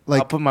Sorry. that,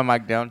 like- I'll put my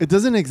mic down. it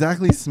doesn't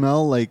exactly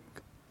smell like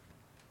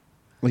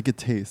it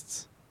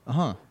tastes.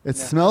 Uh-huh. It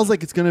smells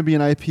like it's going to be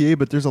an IPA,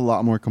 but there's a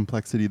lot more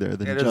complexity there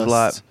than Yeah, there's just a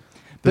lot. than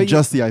But you-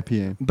 just the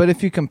IPA. But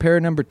if you compare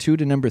number 2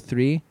 to number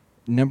 3,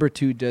 number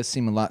 2 does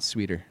seem a lot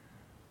sweeter.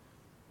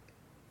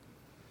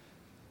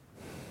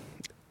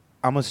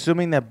 I'm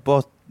assuming that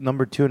both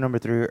number 2 and number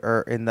 3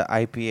 are in the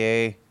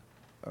IPA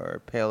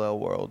or pale ale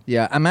world.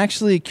 Yeah, I'm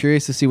actually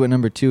curious to see what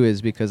number 2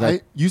 is because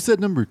You said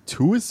number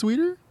 2 is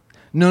sweeter?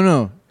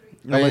 No.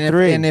 Number and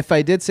 3. And if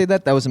I did say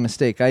that, that was a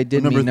mistake. I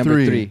did Number mean number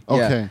 3. 3.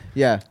 Okay.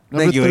 Yeah.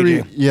 Number Thank you, 3.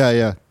 AJ.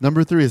 Yeah.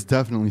 Number 3 is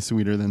definitely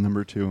sweeter than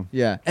number 2.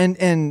 Yeah.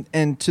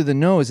 And to the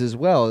nose as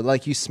well.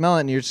 Like you smell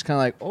it and you're just kind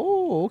of like,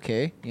 "Oh,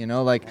 okay." You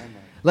know,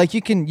 like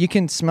you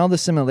can smell the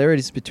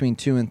similarities between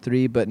 2 and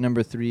 3, but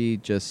number 3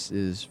 just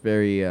is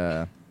very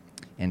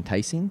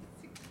enticing.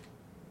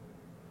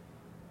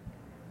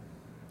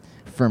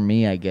 For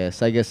me, I guess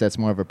that's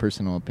more of a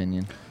personal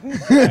opinion.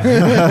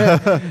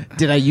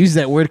 Did I use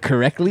that word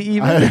correctly?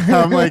 Even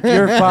I'm like,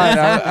 You're fine.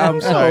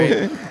 I'm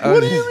sorry. what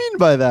do you mean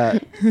by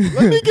that?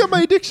 Let me get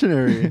my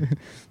dictionary.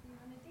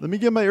 Let me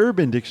get my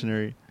urban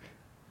dictionary.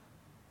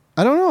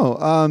 I don't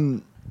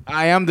know.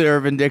 I am the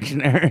Urban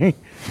Dictionary.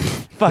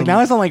 Fuck, now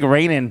I sound like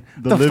raining.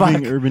 The living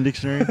fuck? urban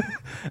dictionary.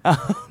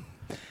 I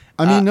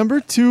mean,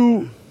 number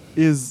 2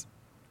 is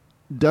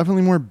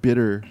definitely more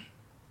bitter,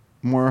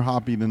 more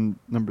hoppy than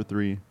number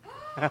 3.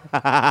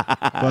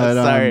 But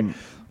Sorry.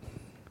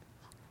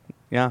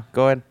 Yeah,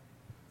 go ahead.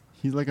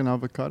 he's like an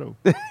avocado.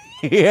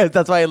 Yes,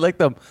 that's why I licked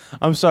them.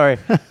 I'm sorry.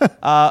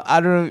 I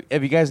don't know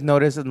if you guys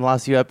noticed in the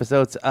last few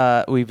episodes,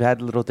 we've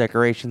had little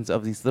decorations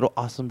of these little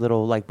awesome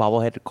little like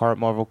bobblehead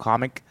Marvel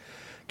comic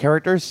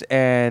characters,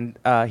 and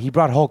he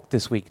brought Hulk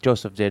this week.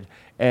 Joseph did,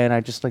 and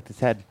I just liked his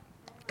head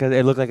because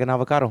it looked like an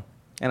avocado,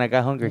 and I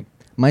got hungry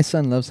My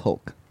son loves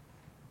Hulk.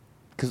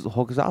 because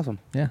Hulk is awesome.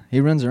 Yeah, he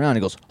runs around.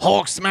 He goes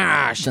Hulk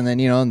smash, and then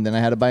and then I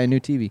had to buy a new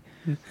TV.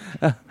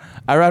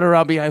 I run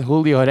around behind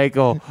Julio and I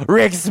go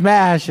Rick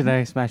smash, and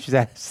I smash his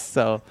ass.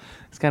 So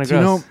it's kind of Do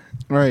you gross.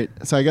 know? All right.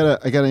 So I gotta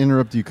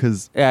interrupt you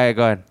because Yeah,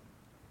 go ahead.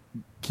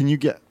 can you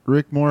get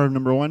Rick more of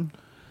number 1?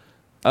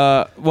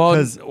 Well,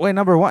 'Cause- wait,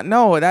 number 1.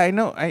 No, I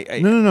know.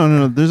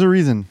 No. There's a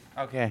reason.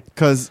 Okay.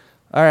 Because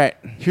All right.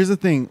 here's the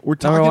thing: we're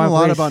Number talking a 1,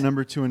 lot please. about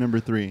number 2 and number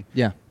 3.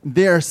 Yeah.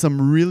 There are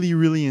some really,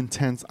 really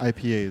intense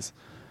IPAs,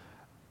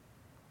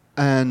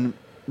 and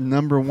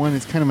number 1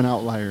 is kind of an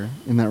outlier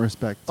in that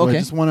respect. So I Okay.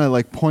 just want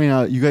to point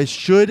out you guys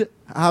should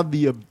have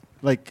the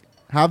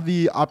have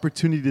the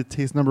opportunity to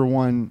taste number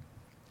 1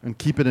 and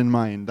keep it in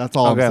mind. That's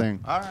all Okay. I'm saying.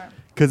 All right.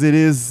 Because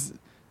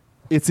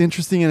it's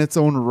interesting in its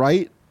own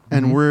right,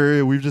 and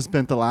we've just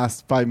spent the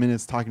last 5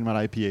 minutes talking about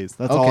IPAs.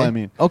 That's all Okay. I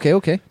mean.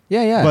 Okay.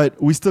 Yeah.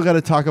 But we still got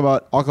to talk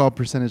about alcohol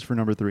percentage for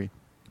number 3.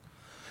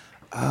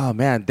 Oh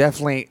man,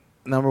 definitely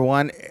number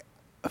one.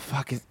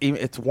 Fuck,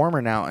 it's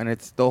warmer now, and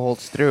it still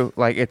holds through.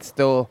 Like it's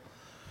still.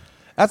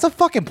 That's a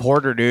fucking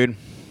porter, dude.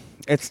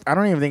 I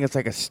don't even think it's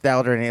like a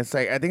stout or anything. It's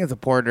like I think it's a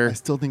porter. I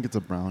still think it's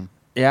a brown.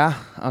 Yeah.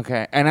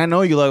 Okay. And I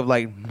know you love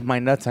like my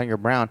nuts on your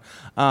brown,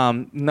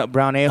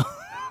 brown ale.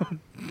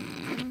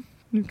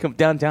 Come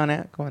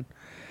downtown, come on.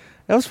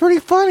 That was pretty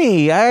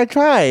funny. I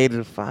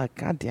tried. Fuck.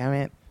 God damn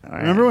it. All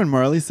right. Remember when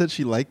Marley said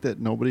she liked that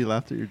nobody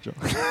laughed at your joke?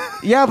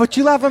 Yeah, but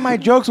you laugh at my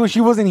jokes when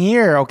she wasn't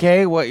here.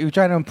 Okay. What you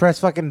trying to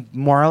impress fucking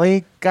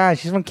Marley? God,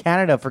 she's from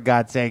Canada for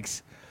God's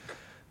sakes.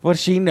 What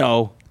does she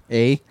know?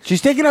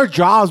 She's taking our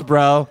jobs,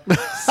 bro.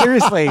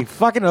 Seriously,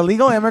 fucking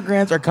illegal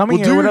immigrants are coming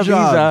Well, here do with a your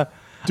job. visa.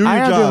 Do your I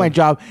am job. doing my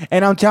job,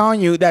 and I'm telling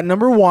you that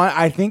number one,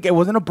 I think it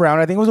wasn't a brown.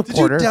 I think it was a Did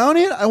porter. you down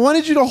it? I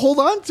wanted you to hold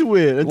on to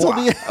it until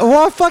the end.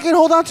 Well, fucking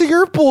hold on to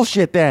your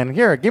bullshit then.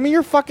 Here, give me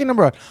your fucking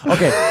number.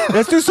 Okay,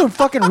 let's do some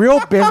fucking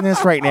real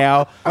business right now.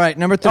 All right,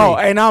 number 3. Oh,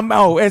 and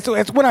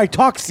it's when I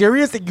talk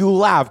serious that you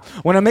laugh.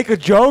 When I make a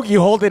joke,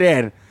 you hold it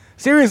in.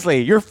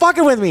 Seriously, you're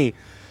fucking with me,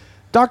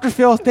 Dr.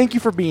 Phil. Thank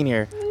you for being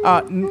here.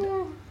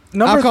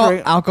 Number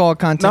three, alcohol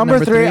content.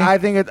 Number three, I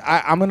think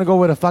I'm gonna go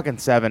with a fucking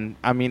 7.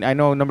 I mean, I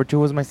know number 2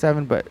 was my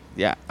 7, but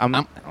yeah, I'm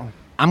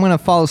gonna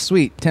follow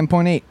suit.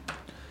 10.8.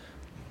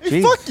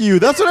 Hey, fuck you.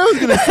 That's what I was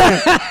going to say.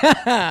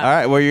 All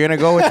right, well, you're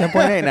gonna go with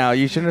 10.8 now.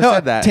 You shouldn't have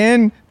said that.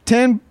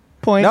 10.8.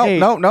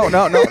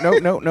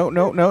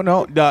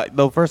 No.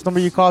 The first number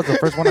you called is the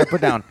first one I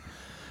put down.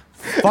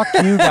 Fuck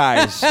you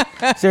guys.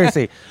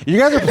 Seriously. You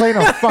guys are playing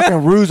a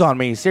fucking ruse on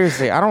me.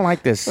 Seriously. I don't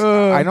like this.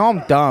 I know I'm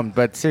dumb,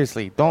 but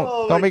seriously,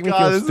 don't make me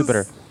feel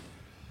stupider.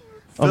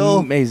 Phil.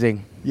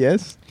 Amazing.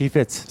 Yes. He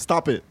fits.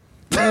 Stop it.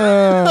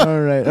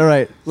 All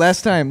right.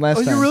 Last time. Oh,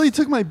 you really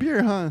took my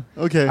beer, huh?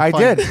 Okay. I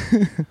fine.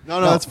 did.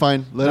 No, that's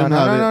fine. Let him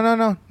have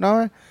it.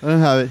 No. Let him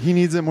have it. He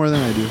needs it more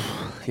than I do.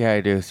 Yeah, I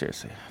do.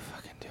 Seriously.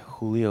 Fucking dude.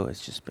 Julio has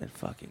just been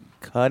fucking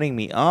cutting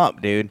me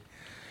up, dude.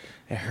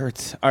 It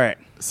hurts. All right.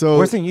 So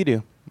Worst thing you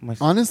do.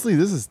 honestly,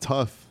 this is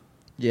tough.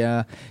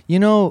 Yeah. You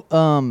know,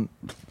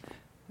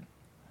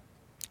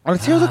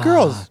 Let's hear the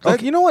girls.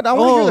 Okay. You know what? I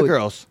want to hear the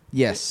girls.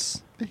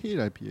 yes. I hate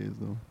IPAs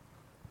though.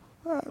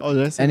 Oh,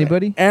 did I say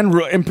Anybody? And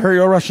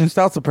Imperial Russian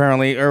Stouts,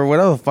 apparently, or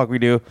whatever the fuck we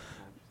do.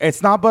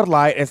 It's not Bud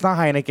Light. It's not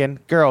Heineken.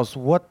 Girls,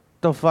 what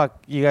the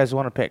fuck you guys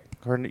want to pick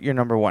for your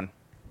number 1?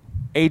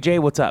 AJ,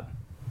 what's up?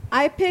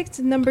 I picked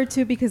number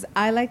 2 because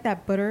I like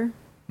that butter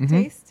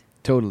taste.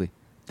 Totally.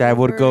 That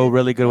would go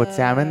really good with The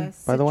salmon,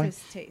 by the way.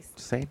 citrus taste.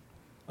 Same.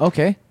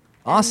 Okay.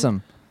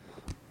 Awesome.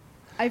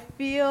 I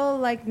feel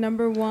like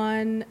number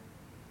 1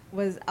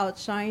 was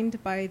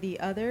outshined by the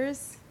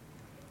others.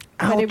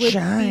 But it would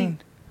be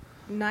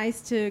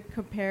nice to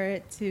compare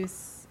it to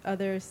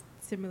other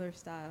similar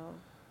style.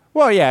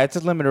 Well, yeah, it's a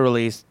limited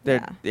release.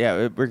 Yeah.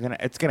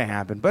 It's gonna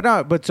happen.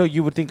 But so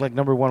you would think like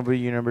number 1 would be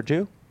your number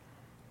 2?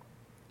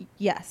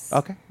 Yes.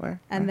 Okay. Well,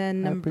 And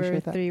then I number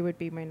appreciate that. 3 would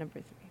be my number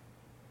 3.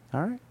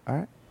 All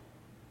right.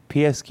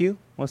 PSQ,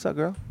 what's up,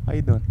 girl? How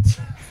you doing?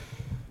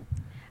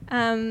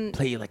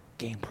 Play you like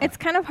game. It's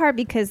kind of hard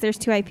because there's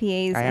 2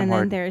 IPAs I am and then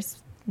hard.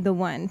 there's the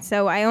one.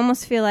 So I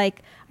almost feel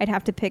like I'd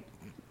have to pick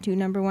 2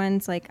 number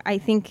 1s. Like I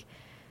think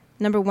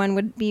number 1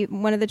 would be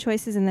one of the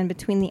choices, and then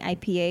between the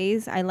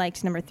IPAs, I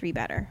liked number 3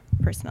 better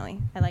personally.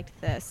 I liked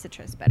the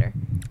citrus better.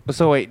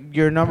 So wait,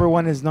 your number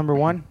 1 is number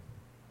 1?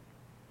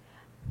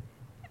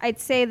 I'd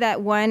say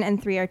that 1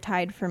 and 3 are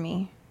tied for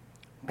me.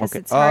 Because Okay.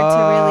 it's hard to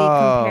really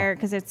Oh. compare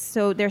because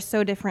they're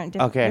so different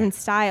Okay. in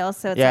style.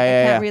 So it's Yeah, like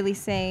yeah, I can't yeah. really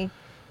say,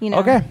 you know.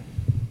 Okay.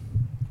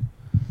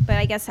 But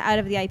I guess out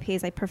of the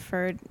IPAs, I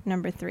preferred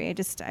number 3.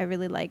 I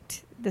really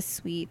liked the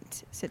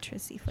sweet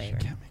citrusy flavor.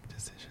 Can't make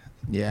decisions.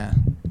 Yeah.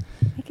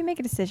 I can make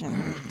a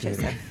decision,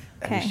 Joseph. Have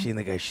Okay. you seen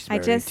the guy she's I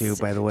married just- to,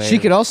 by the way? She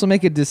could also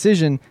make a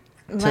decision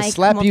to Like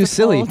slap you multiple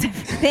silly.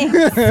 different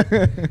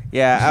things.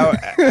 Yeah,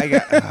 I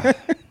got...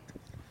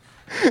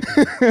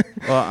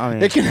 well, I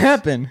mean... It can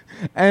happen.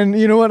 And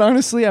you know what?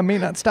 Honestly, I may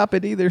not stop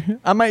it either.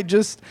 I might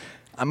just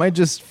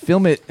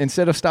film it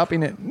instead of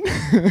stopping it.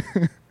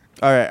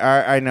 All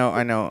right, I know.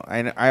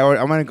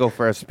 I'm gonna go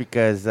first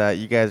because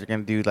you guys are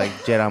gonna do like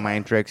Jedi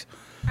mind tricks.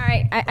 All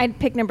right, I'd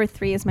pick number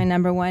 3 as my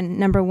number 1.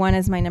 Number 1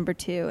 is my number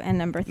 2, and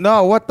number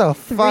No, what the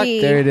fuck? 3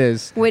 There it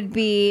is. would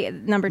be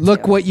number 2.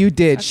 Look what you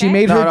did. She Okay.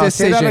 made No, her no,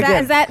 say that decision.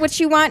 again. Is that what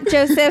you want,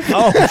 Joseph?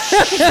 Oh Is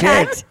shit!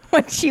 that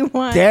what you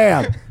want?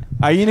 Damn.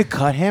 Are you gonna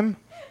cut him?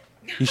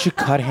 You should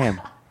cut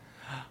him.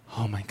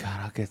 Oh my god!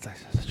 I'll get such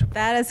a.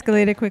 That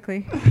escalated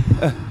quickly.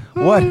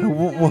 What?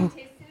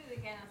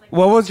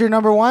 What was your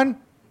number 1?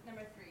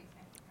 Number 3.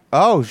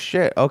 Oh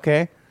shit!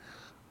 Okay.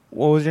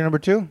 What was your number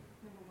 2? Number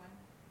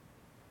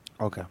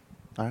 1. Okay.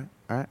 All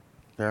right.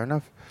 Fair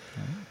enough.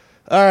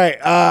 All right.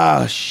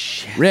 Oh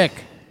shit. Rick,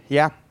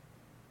 Yeah.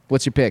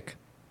 what's your pick?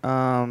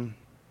 I'm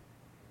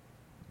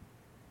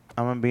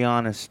gonna be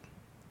honest.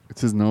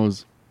 It's his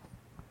nose.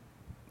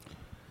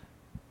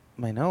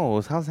 My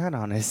nose. How's that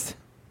honest?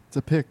 It's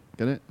a pick.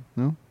 Get it?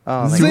 No.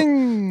 Oh, like,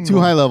 Zing! Too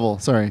high level.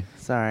 Sorry.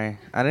 sorry,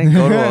 I didn't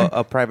go to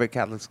a private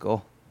Catholic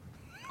school.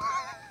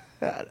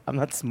 I'm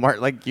not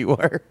smart like you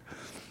are.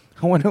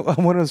 I went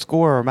to school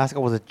where our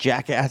mascot was a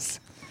jackass.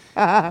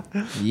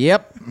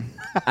 Yep.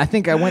 I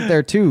think I went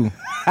there too.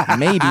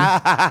 Maybe.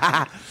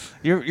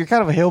 You're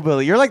kind of a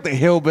hillbilly. You're like the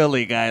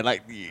hillbilly guy.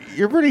 Like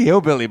you're pretty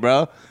hillbilly,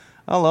 bro.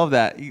 I love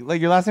that.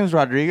 Like your last name's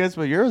Rodriguez,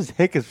 but yours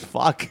hick as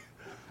fuck.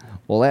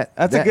 Well,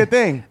 That's a good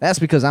thing. That's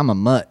because I'm a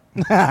mutt.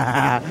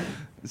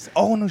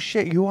 Oh no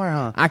shit, you are,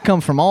 huh? I come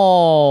from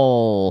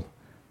all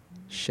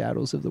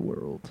shadows of the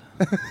world.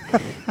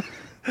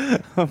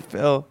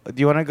 Phil, do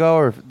you want to go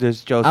or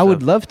does Joseph? I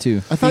would love to.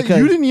 I thought because-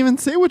 you didn't even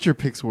say what your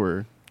picks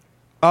were.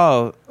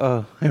 Oh,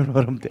 I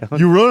wrote them down.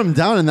 You wrote them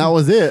down and that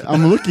was it.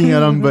 I'm looking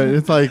at them, but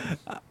it's like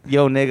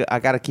Yo, nigga, I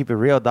gotta keep it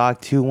real, dog.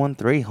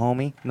 2-1-3,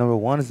 homie. Number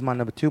 1 is my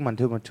number 2. My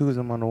number 2 is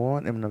my number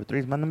 1. And number 3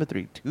 is my number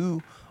 3.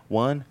 2,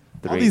 1,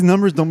 3. all these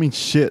numbers don't mean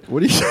shit.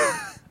 What do you?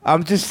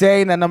 I'm just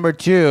saying that number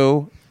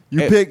 2.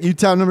 You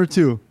tap number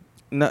 2.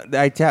 No,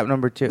 I tapped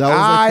number 2. That was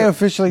I like the-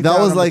 officially. That tapped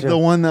was number like 2. the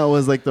one that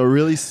was like the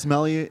really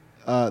smelly,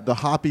 the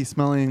hoppy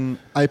smelling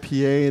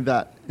IPA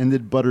that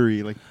ended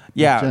buttery. Like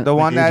Yeah, the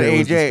one that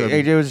was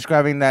describing. AJ was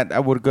describing that I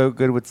would go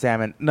good with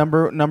salmon.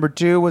 Number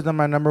 2 was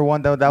my number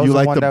 1. That was You the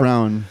like one the that,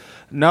 brown.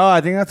 No,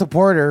 I think that's a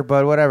porter,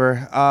 but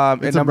whatever.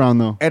 It's a brown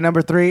though. And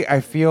number 3,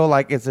 I feel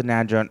like it's an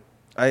adjunct.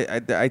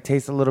 I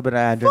taste a little bit of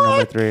adjunct.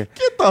 Number 3.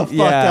 Get the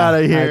fuck out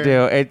of here. I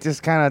do. It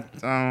just kind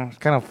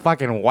of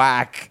fucking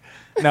whack.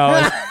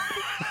 No,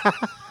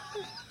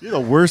 You're the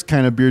worst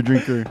kind of beer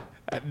drinker.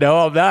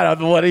 no, I'm not. I'm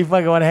the one you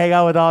fucking want to hang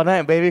out with all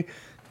night, baby.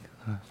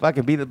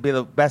 Fucking be the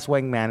best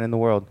wingman in the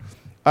world.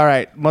 All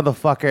right,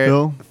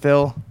 motherfucker.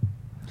 Phil.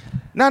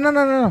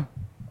 No.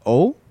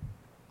 Oh?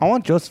 I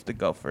want Joseph to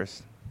go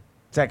first.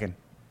 Second.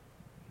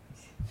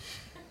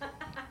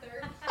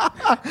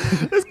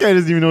 This guy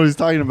doesn't even know what he's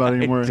talking about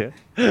anymore.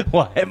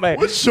 Why am I?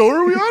 What show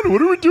are we on?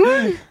 What are we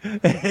doing?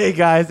 Hey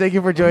guys, thank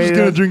you for I'm joining just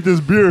gonna us. drink this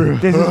beer.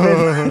 This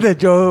has been the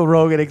Joe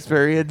Rogan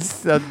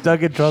Experience.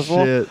 Doug and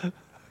Trussell. Shit.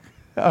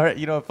 All right,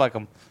 you know what? Fuck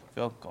him.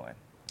 Phil, go ahead.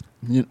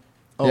 Yeah.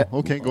 Yeah.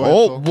 Okay, go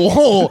ahead. Phil.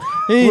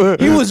 Whoa.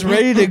 He was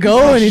ready to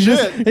go and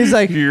he's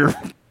like,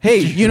 hey,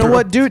 you know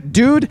what,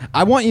 dude,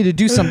 I want you to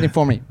do something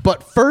for me.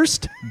 But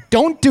first,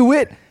 don't do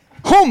it.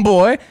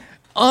 Homeboy,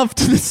 off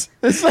to this.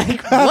 It's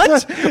like, what?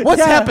 What's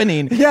Yeah,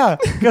 happening? Yeah,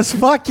 because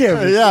fuck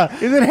him. Yeah.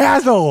 He's an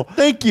asshole.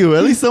 Thank you.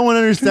 At least someone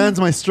understands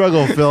my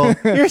struggle, Phil.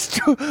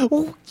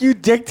 You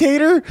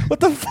dictator? What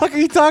the fuck are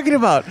you talking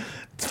about?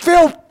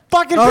 Phil,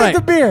 fucking All drink right.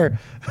 the beer.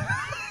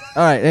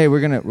 All right, hey,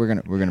 we're gonna. We're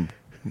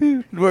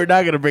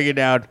not gonna bring it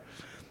down.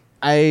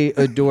 I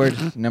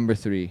adored number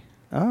 3.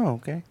 Oh,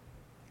 okay.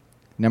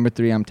 Number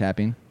 3, I'm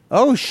tapping.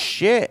 Oh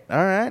shit. All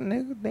right,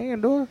 nigga.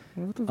 Damn door.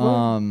 What the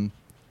fuck?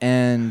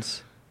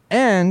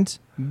 And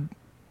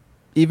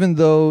even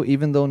though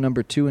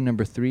number 2 and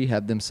number 3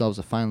 had themselves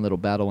a fine little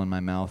battle in my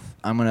mouth,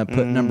 I'm gonna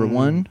put number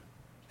 1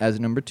 as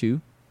number 2.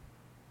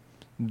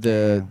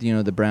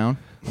 The brown.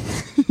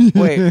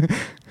 Wait.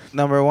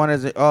 Number 1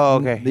 is. Oh,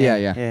 okay.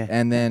 Yeah.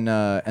 And then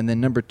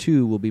number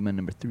 2 will be my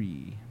number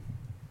 3.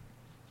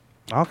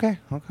 Okay.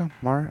 All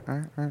right.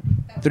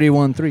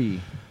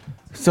 313.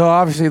 So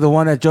obviously the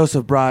one that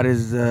Joseph brought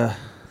is. He just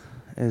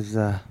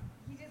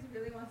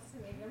really wants to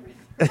make number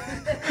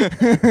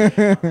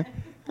 3.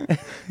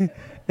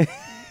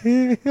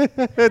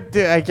 Dude,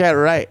 I can't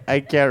write. I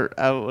can't.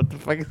 What the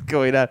fuck is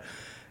going on?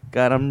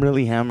 God, I'm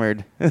really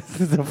hammered.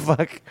 This is the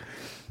fuck.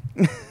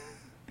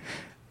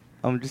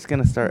 I'm just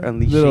gonna start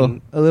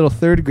unleashing. A little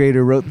third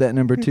grader wrote that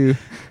number 2.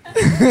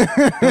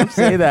 Don't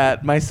say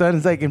that. My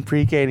son's like in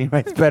pre-K and he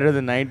writes better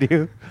than I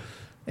do.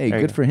 Hey, There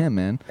you good go. for him,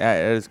 man.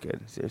 Yeah, it is good.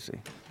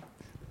 Seriously.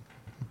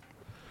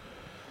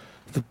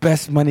 The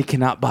best money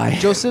cannot buy.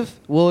 Joseph,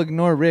 we'll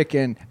ignore Rick,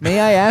 and may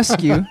I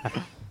ask you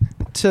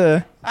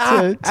to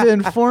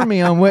inform me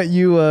on what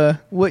you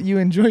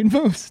enjoyed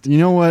most? You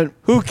know what?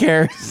 Who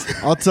cares?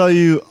 I'll tell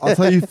you,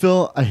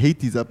 Phil. I hate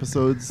these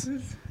episodes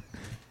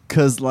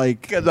because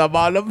like Because I'm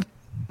on them.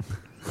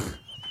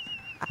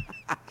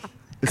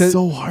 it's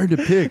so hard to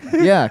pick.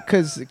 Yeah,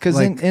 because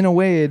Like- in a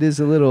way it is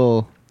a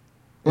little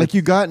Like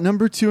you got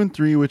number 2 and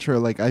 3, which are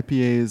like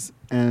IPAs,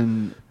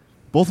 and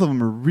both of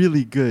them are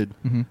really good.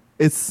 Mhm.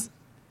 It's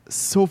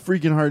so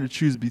freaking hard to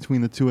choose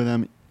between the two of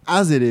them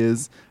as it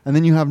is. And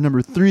then you have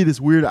number 3, this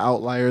weird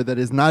outlier that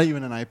is not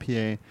even an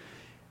IPA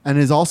and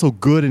is also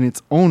good in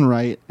its own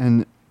right.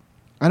 And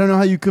I don't know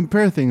how you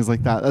compare things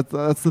like that.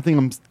 That's the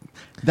thing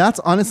that's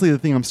honestly the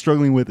thing I'm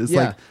struggling with is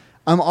Yeah. like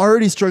I'm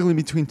already struggling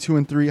between 2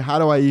 and 3. How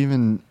do I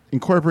even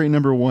incorporate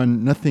number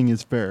 1? Nothing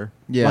is fair.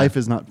 Yeah. Life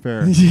is not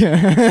fair.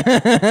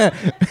 yeah.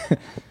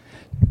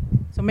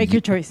 So make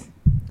your choice.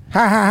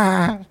 Ha ha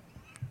ha.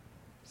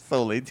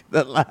 So late to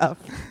that laugh.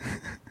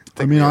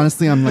 I mean,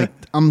 honestly,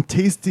 I'm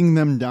tasting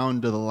them down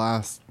to the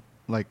last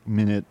like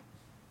minute.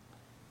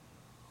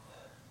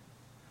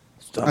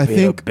 Stop I being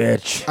think- a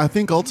bitch. I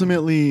think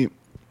ultimately,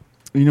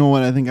 you know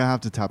what? I think I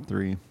have to tap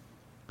 3.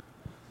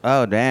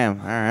 Oh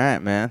damn! All right,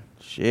 man.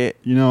 Shit.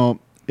 You know,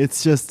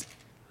 it's just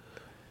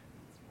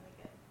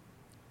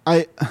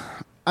I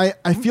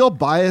feel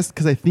biased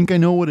because I think I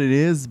know what it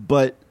is,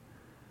 but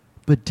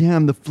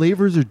damn, the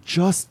flavors are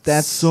just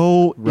That's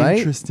so right.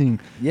 interesting.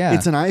 Yeah.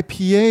 It's an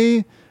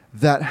IPA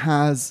that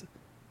has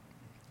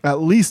at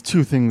least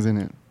 2 things in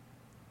it.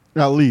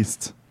 At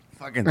least.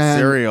 Fucking And-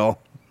 cereal.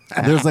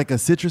 There's like a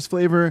citrus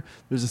flavor,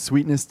 there's a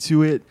sweetness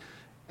to it,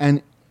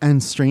 and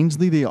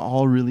strangely they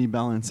all really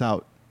balance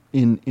out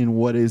in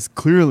what is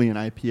clearly an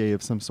IPA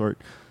of some sort.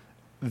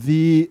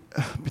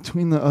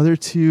 Between the other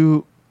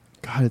two,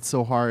 God, it's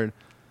so hard.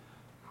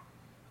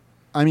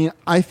 I mean,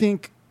 I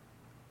think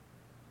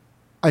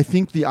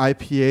the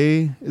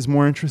IPA is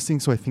more interesting,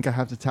 so I think I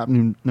have to tap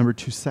number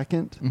 2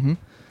 second.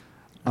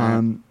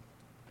 Mm-hmm.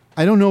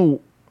 I don't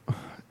know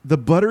the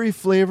buttery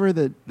flavor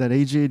that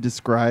AJ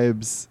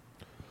describes.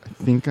 I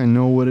think I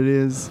know what it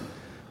is,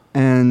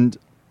 and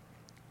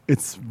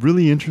it's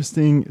really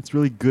interesting. It's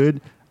really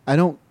good.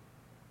 Well,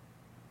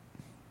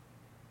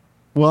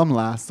 I'm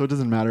last, so it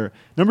doesn't matter.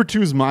 Number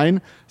 2 is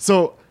mine.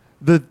 So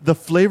the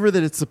flavor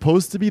that it's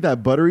supposed to be,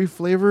 that buttery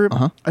flavor,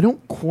 Uh-huh. I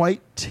don't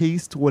quite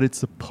taste what it's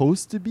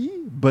supposed to be,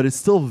 but it's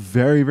still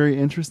very, very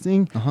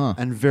interesting Uh-huh.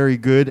 and very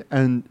good.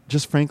 And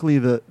just frankly,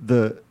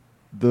 the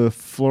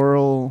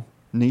floral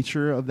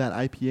nature of that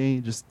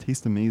IPA just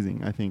tastes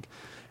amazing, I think.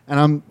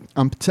 And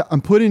I'm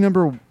putting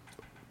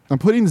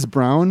this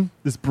brown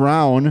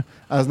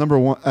as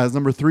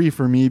number 3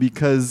 for me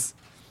because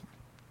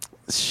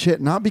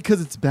not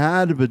because it's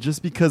bad, but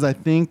just because I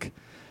think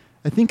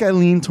I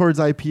lean towards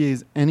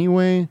IPAs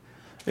anyway.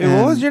 Hey,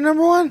 what was your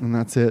number 1? And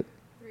that's it.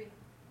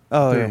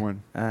 Oh, Third yeah.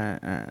 one.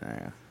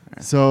 Yeah.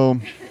 So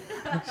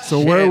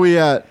where are we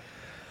at?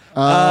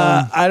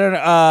 I don't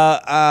know.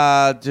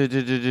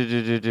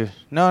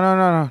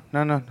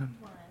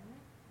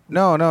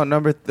 No.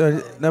 Number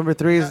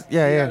 3 is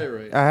yeah. had it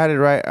right. I had it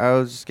right. I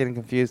was just getting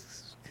confused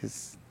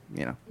because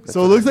that's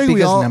So it what looks like we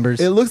Because all numbers.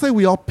 it looks like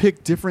we all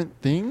picked different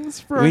things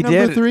for our We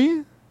number did.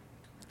 3.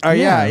 Oh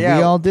yeah.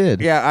 We all did.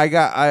 Yeah,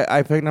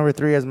 I picked number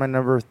 3 as my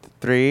number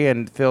 3,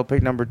 and Phil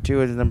picked number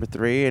 2 as number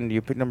 3, and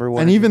you picked number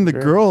 1. And as even the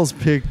number 3. girls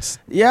picked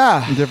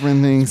Yeah.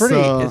 different things.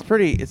 It's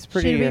pretty.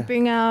 Should we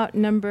bring out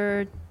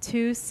number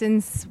 2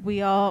 since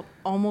we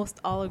almost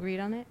all agreed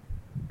on it?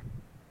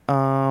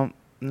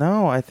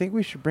 No, I think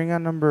we should bring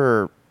out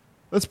number.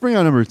 Let's bring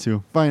out number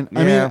 2. Fine.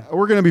 I Yeah. mean,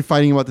 we're gonna be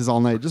fighting about this all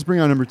night. Just bring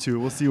out number 2.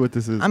 We'll see what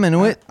this is. I'm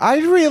into it. I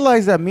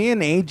realized that me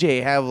and AJ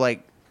have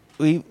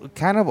we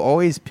kind of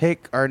always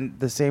pick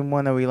the same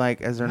one that we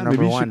like as our Yeah, number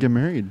maybe you 1. should get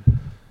married.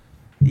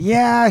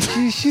 Yeah,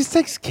 she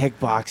takes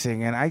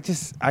kickboxing, and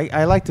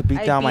I like to beat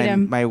I down beat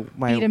him. my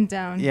Beat him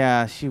down.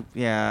 Yeah,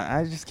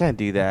 I just can't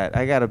do that.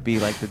 I gotta be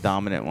like the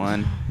dominant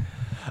one.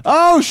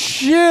 Oh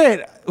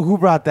shit! Who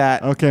brought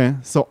that? Okay,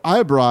 so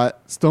I brought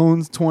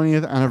Stone's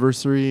 20th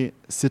anniversary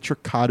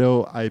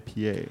Citricado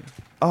IPA.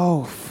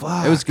 Oh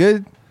fuck! It was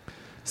good.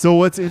 So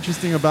what's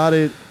interesting about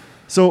it?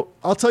 So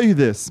I'll tell you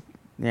this.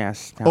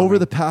 Yes. Over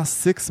the past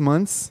 6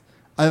 months,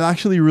 I've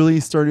actually really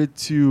started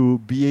to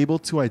be able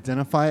to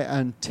identify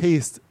and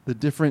taste the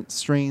different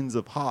strains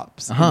of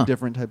hops Uh-huh. in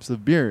different types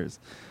of beers.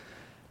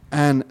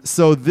 And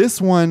so this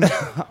one,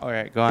 All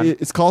right, go on.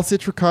 it's called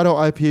Citricado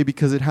IPA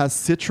because it has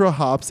Citra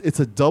hops. It's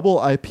a double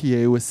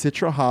IPA with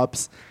Citra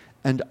hops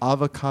and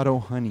avocado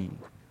honey.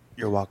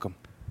 You're welcome.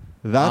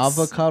 That's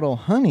Avocado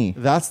honey.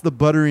 That's the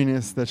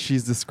butteriness that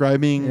she's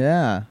describing.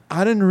 Yeah.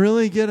 I didn't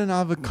really get an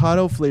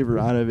avocado flavor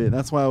out of it.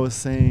 That's why I was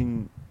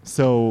saying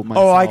so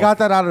myself. Oh, I got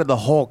that out of the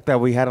Hulk that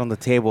we had on the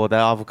table, that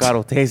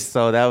avocado taste.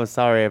 So that was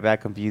sorry if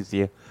that confused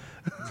you.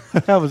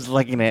 I was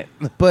liking it.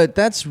 But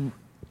that's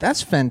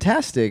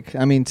fantastic.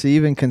 I mean, to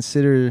even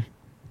consider.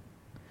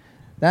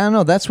 I don't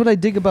know. That's what I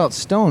dig about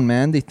Stone,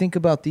 man. They think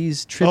about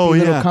these trippy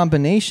little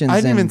combinations. I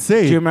didn't even and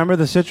say. Do you remember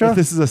the Citra? if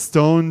this is a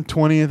Stone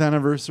 20th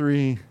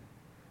anniversary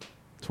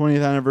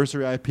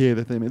IPA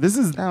that they made. This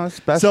is No, it's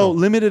special. so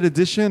limited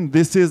edition.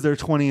 This is their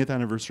 20th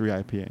anniversary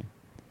IPA.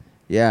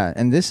 Yeah,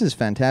 and this is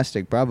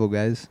fantastic. Bravo,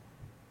 guys.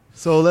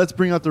 So let's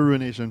bring out the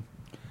Ruination.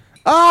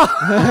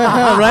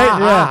 Right?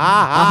 Yeah.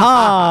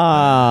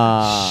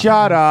 Aha.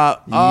 Shut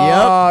up. Yep.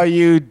 Oh,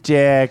 you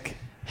dick.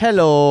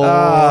 Hello.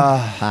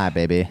 Ah. Hi,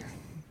 baby.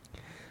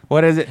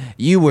 What is it?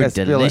 You were Yes,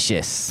 Bill.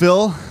 delicious.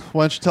 Phil,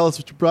 why don't you tell us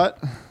what you brought?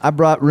 I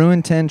brought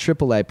Ruin 10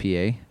 Triple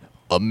IPA.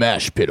 A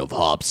mash pit of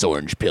hops,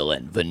 orange peel,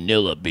 and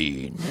vanilla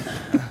bean.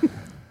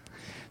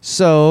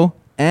 So,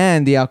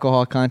 and the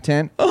alcohol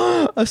content,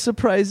 a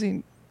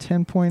surprising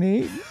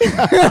 10.8.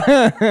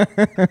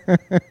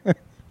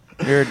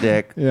 You're a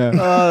dick. Yeah.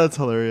 Oh, that's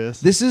hilarious.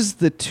 This is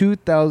the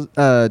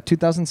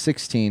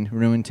 2016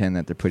 Ruin 10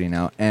 that they're putting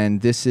out, and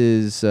this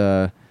is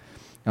a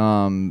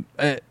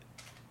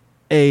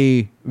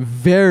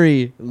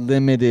very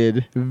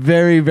limited,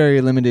 very,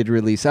 very limited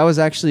release. I was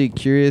actually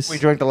curious. We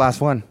drank the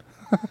last one.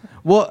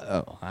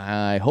 Well,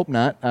 I hope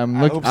not.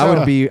 hope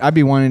I'd so.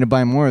 be wanting to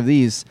buy more of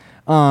these.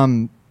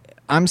 I'm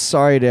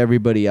sorry to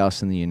everybody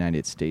else in the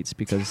United States,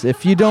 because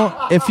if you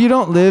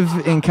don't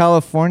live in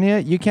California,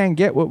 you can't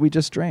get what we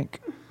just drank.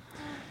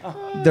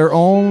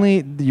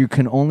 You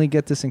can only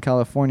get this in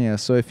California.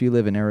 So if you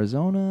live in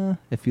Arizona,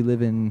 if you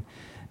live in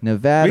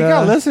Nevada. We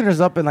got listeners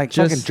up in like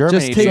fucking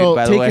Germany, just dude,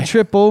 by the way. take a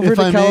trip over If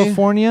to I may-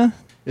 California.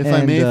 If I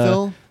and, may,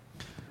 Phil,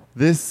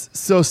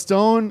 so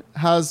Stone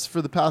has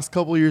for the past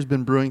couple years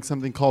been brewing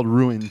something called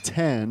Ruin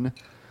 10,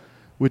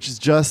 which is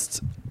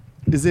it's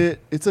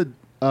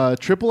a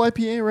triple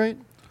IPA, right?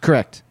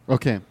 Correct.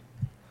 Okay.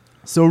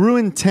 So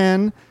Ruin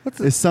 10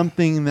 is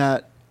something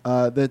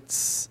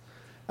that's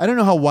I don't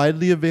know how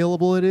widely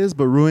available it is,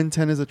 but Ruin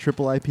 10 is a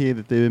triple IPA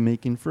that they've been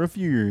making for a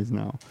few years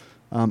now.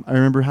 I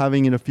remember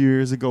having it a few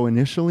years ago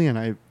initially, and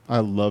I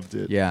loved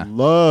it. Yeah.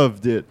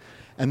 Loved it.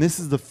 And this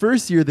is the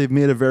first year they've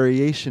made a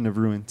variation of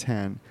Ruin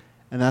 10,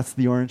 and that's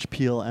the orange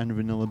peel and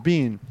vanilla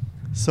bean.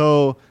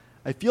 So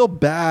I feel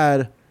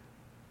bad.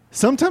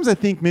 Sometimes I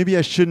think maybe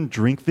I shouldn't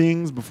drink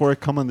things before I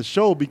come on the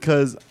show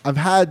because I've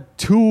had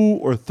 2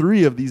 or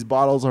 3 of these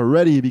bottles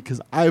already because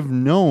I've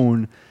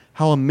known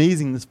how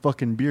amazing this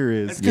fucking beer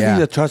It's is. because Yeah.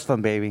 he's a trust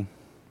fund baby,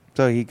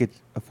 so he could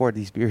afford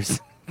these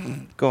beers.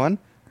 Go on.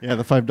 Yeah,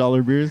 the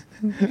 $5 beers.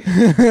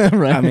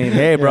 Right. I mean,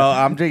 hey, bro,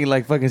 I'm drinking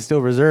like fucking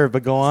Still Reserve,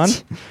 but go on.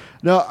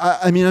 No,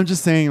 I mean, I'm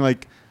just saying,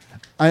 like,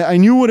 I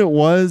knew what it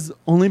was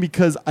only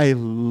because I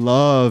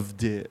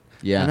loved it.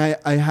 Yeah. And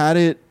I had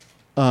it,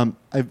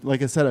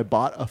 like I said, I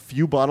bought a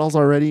few bottles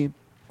already.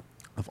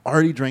 I've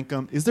already drank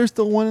them. Is there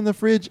still one in the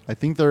fridge? I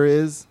think there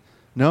is.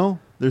 No,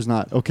 there's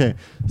not. Okay.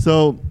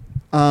 So,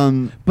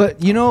 But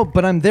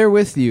but I'm there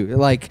with you.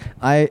 Like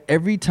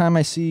every time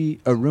I see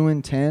a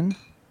Ruin 10,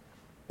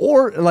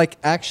 or like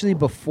actually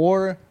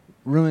before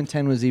Ruin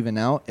 10 was even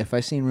out, if I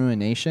seen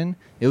Ruination,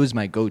 it was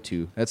my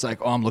go-to. It's like,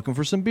 oh, I'm looking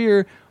for some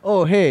beer.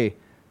 Oh, hey,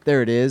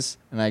 there it is,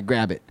 and I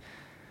grab it.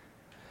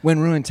 When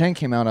Ruin 10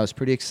 came out, I was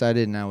pretty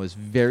excited and I was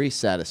very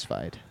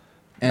satisfied.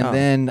 And Oh,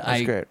 then that's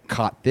I great.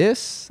 caught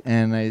this,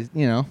 and I,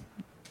 the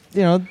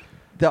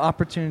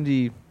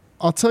opportunity.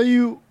 I'll tell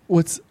you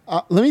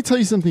let me tell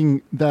you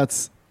something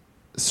that's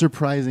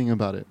surprising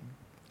about it.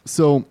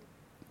 So,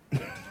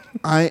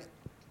 I've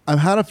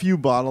had a few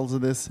bottles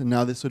of this, and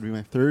now this would be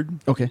my third.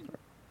 Okay.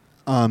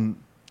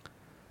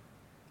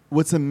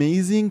 What's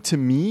amazing to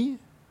me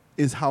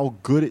is how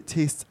good it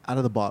tastes out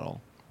of the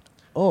bottle.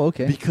 Oh,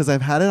 okay. Because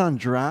I've had it on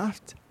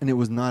draft, and it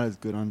was not as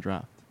good on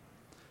draft.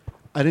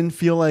 I didn't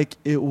feel like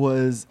it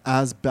was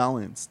as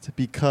balanced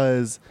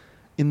because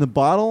in the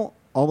bottle,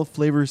 all the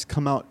flavors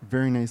come out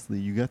very nicely.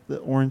 You get the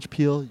orange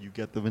peel, you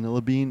get the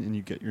vanilla bean, and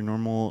you get your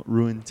normal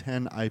Ruin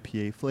 10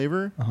 IPA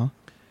flavor. Uh-huh.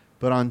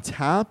 But on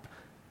tap,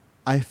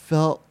 I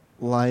felt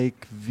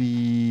like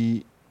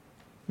the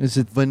Is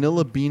it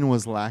vanilla bean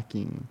was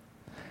lacking.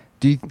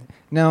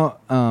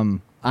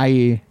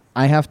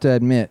 I have to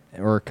admit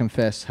or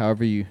confess,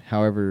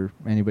 however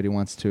anybody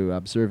wants to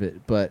observe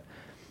it, but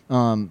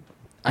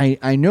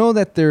I know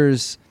that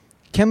there's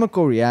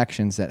chemical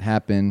reactions that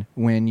happen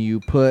when you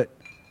put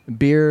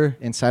beer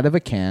inside of a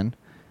can.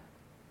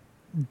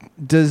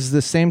 Does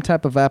the same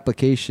type of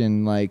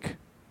application like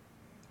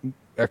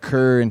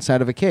occur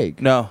inside of a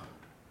keg? No.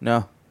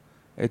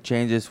 It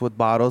changes with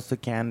bottles to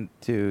can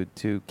to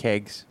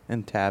kegs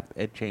and tap.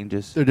 It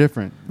changes. They're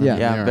different. Yeah.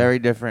 They Yeah, are. very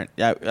different.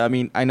 Yeah, I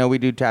mean, I know we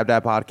do Tap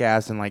That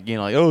podcast and like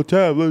oh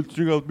tap, let's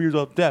drink all the beers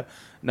off tap.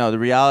 No, the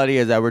reality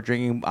is that we're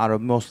drinking out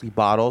of mostly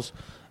bottles.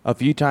 A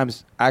few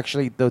times,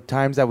 actually, the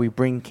times that we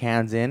bring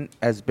cans in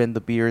has been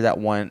the beer that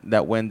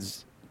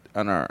wins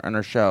on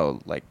our show.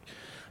 Like,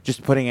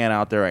 just putting it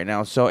out there right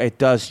now. So it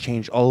does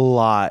change a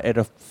lot. It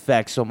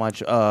affects so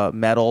much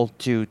metal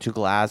to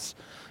glass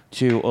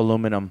to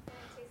aluminum.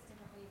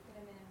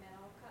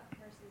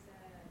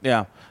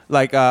 Yeah,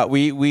 like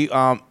we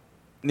like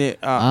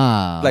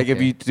if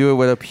okay. you do it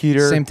with a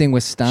pewter. Same thing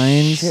with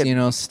Steins.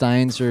 Shit.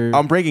 Steins are.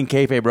 I'm breaking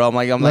kayfabe, bro.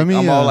 I'm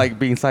me, all like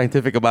being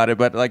scientific about it,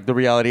 but like the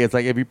reality is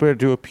like if you put it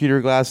to a pewter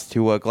glass,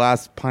 to a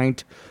glass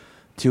pint,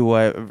 to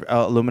a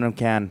aluminum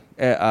can,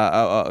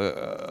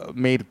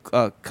 made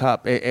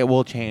cup, it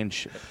will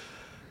change.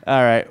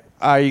 All right,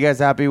 are you guys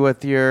happy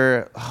with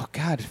your? Oh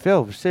God,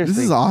 Phil, seriously,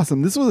 This is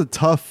awesome. This was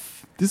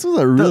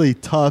a really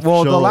tough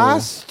Well, show. the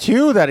last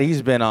 2 that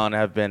he's been on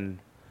have been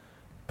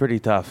pretty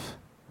tough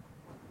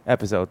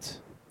episodes.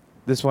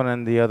 This one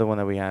and the other one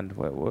that we had.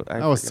 That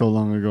was so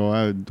long ago.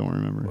 I don't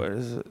remember. What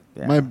is it?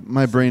 Yeah.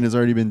 My brain has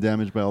already been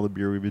damaged by all the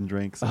beer we've been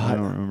drinking, so I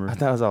don't remember.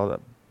 That was all the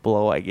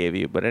blow I gave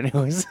you. But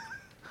anyways,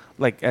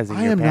 like as in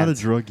I your am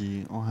pants. not a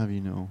druggie. I'll have you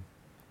know.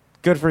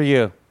 Good for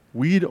you.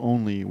 Weed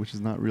only, which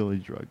is not really a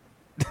drug.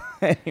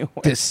 Anyway.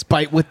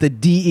 Despite what the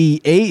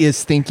DEA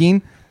is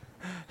thinking.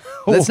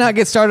 Let's not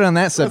get started on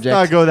that subject.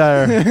 Let's not go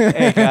there.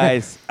 Hey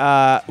guys,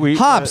 we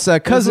Hops, a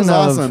This cousin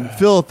was of. awesome.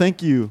 Phil,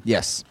 thank you.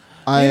 Yes.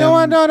 I You know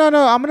what? am-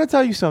 No. I'm gonna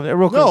tell you something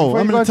real quick. No, before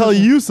I'm go going to into tell this.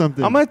 you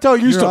something. I'm gonna tell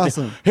you You're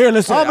something. awesome. Here,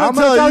 listen. I'm gonna I'm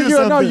gonna tell tell you you.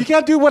 No, something. you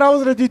can't do what I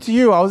was gonna do to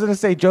you. I was gonna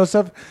say,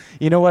 Joseph,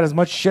 you know what? As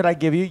much shit I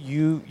give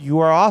you, you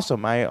are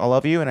awesome. I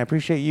love you and I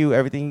appreciate you.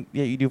 Everything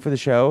that you do for the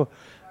show,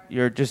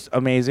 you're just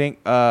amazing.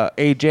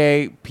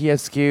 AJ,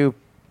 PSQ,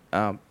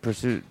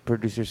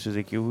 producer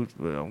Suzuki. Who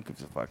don't give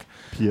a fuck.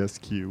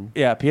 PSQ.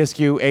 Yeah,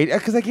 PSQ 8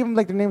 because I give them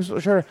like the names.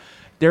 Sure,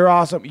 they're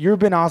awesome. You've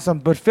been awesome,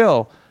 but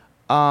Phil,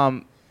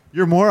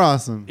 You're more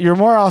awesome. You're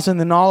more awesome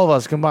than all of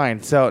us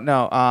combined. So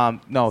no.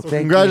 So Thank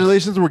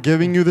congratulations, we're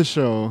giving you the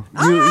show.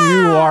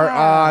 You are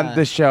on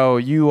the show.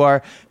 You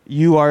are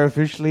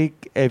officially,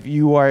 if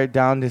you are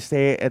down to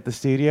stay at the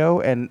studio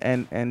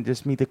and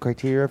just meet the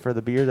criteria for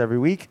the beers every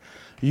week,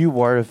 you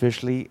are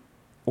officially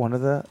one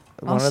of the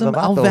Awesome.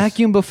 I'll vatos.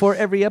 vacuum before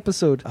every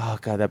episode. Oh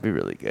god, that'd be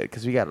really good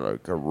because we got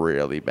like a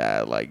really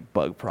bad like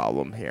bug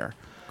problem here.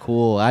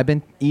 Cool. I've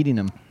been eating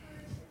them.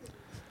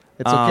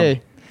 It's Um,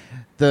 okay.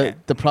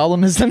 The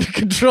problem is under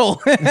control.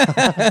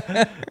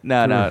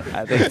 No,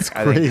 I think It's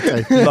great.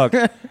 I think. Look,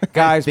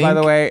 guys. By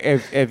the think- way,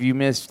 if you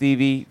miss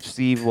Stevie,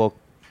 Steve will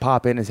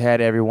pop in his head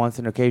every once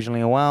and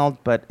occasionally a while,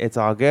 but it's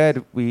all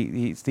good.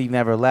 Steve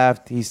never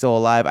left. He's still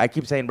alive. I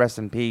keep saying rest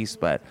in peace,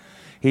 but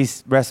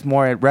he's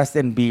rest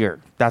in beer.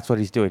 That's what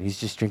he's doing. He's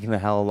just drinking a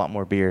hell of a lot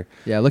more beer.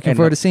 Yeah, looking And,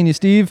 forward to seeing you,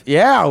 Steve.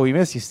 Yeah, we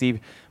miss you, Steve.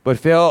 But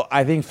Phil,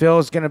 I think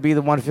Phil's gonna be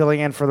the one filling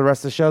in for the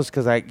rest of the shows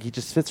because he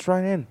just fits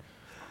right in.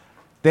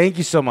 Thank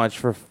you so much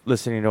for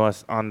listening to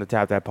us on the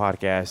Tap That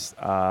podcast.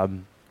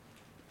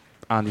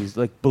 On these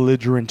like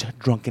belligerent,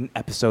 drunken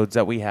episodes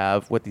that we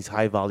have with these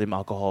high volume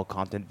alcohol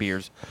content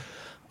beers.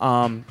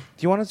 Do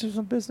you want to do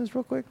some business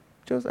real quick,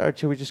 Joseph, or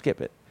should we just skip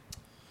it?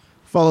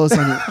 Follow us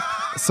on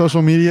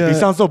social media. You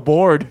sound so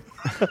bored.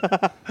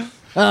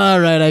 All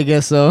right, I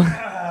guess so.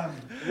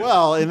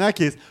 Well, in that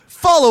case,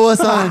 follow us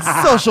on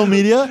social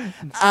media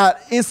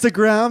at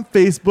Instagram,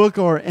 Facebook,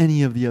 or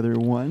any of the other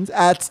ones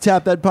at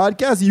Tap That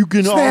Podcast. You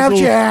can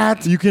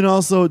Snapchat. You can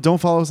also don't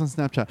follow us on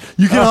Snapchat.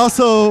 You can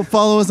also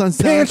follow us on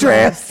SoundCloud.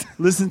 Pinterest.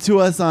 Listen to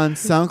us on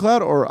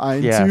SoundCloud or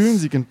iTunes.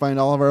 Yes. You can find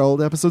all of our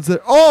old episodes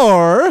there.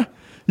 Or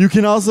you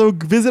can also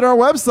visit our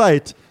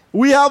website.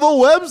 We have a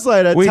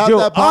website at We Tap do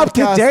That up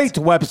Podcast. to date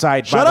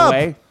website. Shut by up. the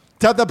way.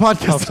 Tap That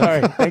Podcast. Oh,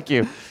 sorry. Thank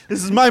you.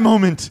 This is my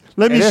moment.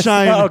 Let me It is-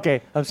 shine. Oh,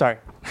 okay, I'm sorry.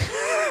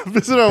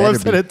 Visit our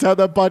website at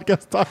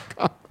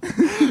tapthatpodcast.com.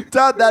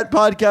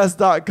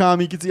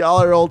 tapthatpodcast.com. You can see all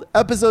our old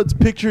episodes,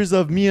 pictures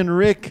of me and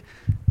Rick,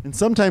 and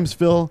sometimes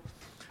Phil,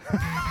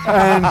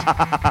 and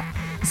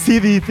see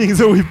the things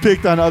that we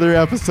picked on other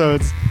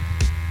episodes.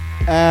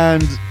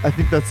 And I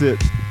think that's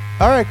it.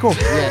 All right, cool.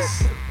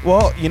 Yes.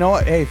 Well, you know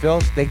what? Hey, Phil,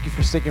 thank you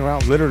for sticking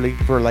around literally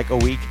for like a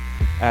week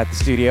at the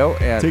studio.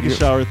 And Take a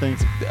shower.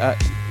 Thanks.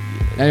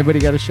 Anybody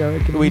got a shower?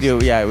 We do,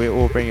 yeah.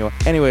 We'll bring you.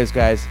 Anyways,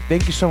 guys,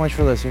 thank you so much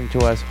for listening to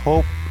us.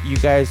 Hope you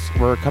guys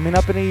were coming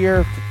up in a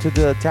year to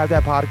the Tap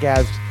That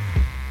Podcast.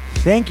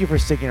 Thank you for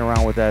sticking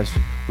around with us.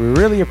 We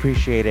really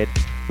appreciate it.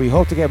 We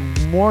hope to get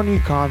more new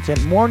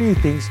content, more new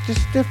things,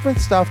 just different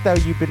stuff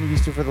that you've been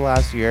used to for the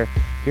last year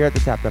here at the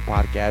Tap That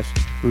Podcast.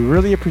 We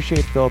really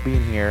appreciate Phil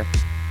being here,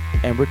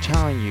 and we're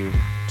telling you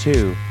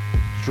to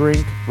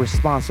drink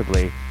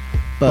responsibly,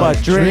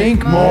 but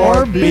drink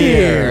more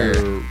beer.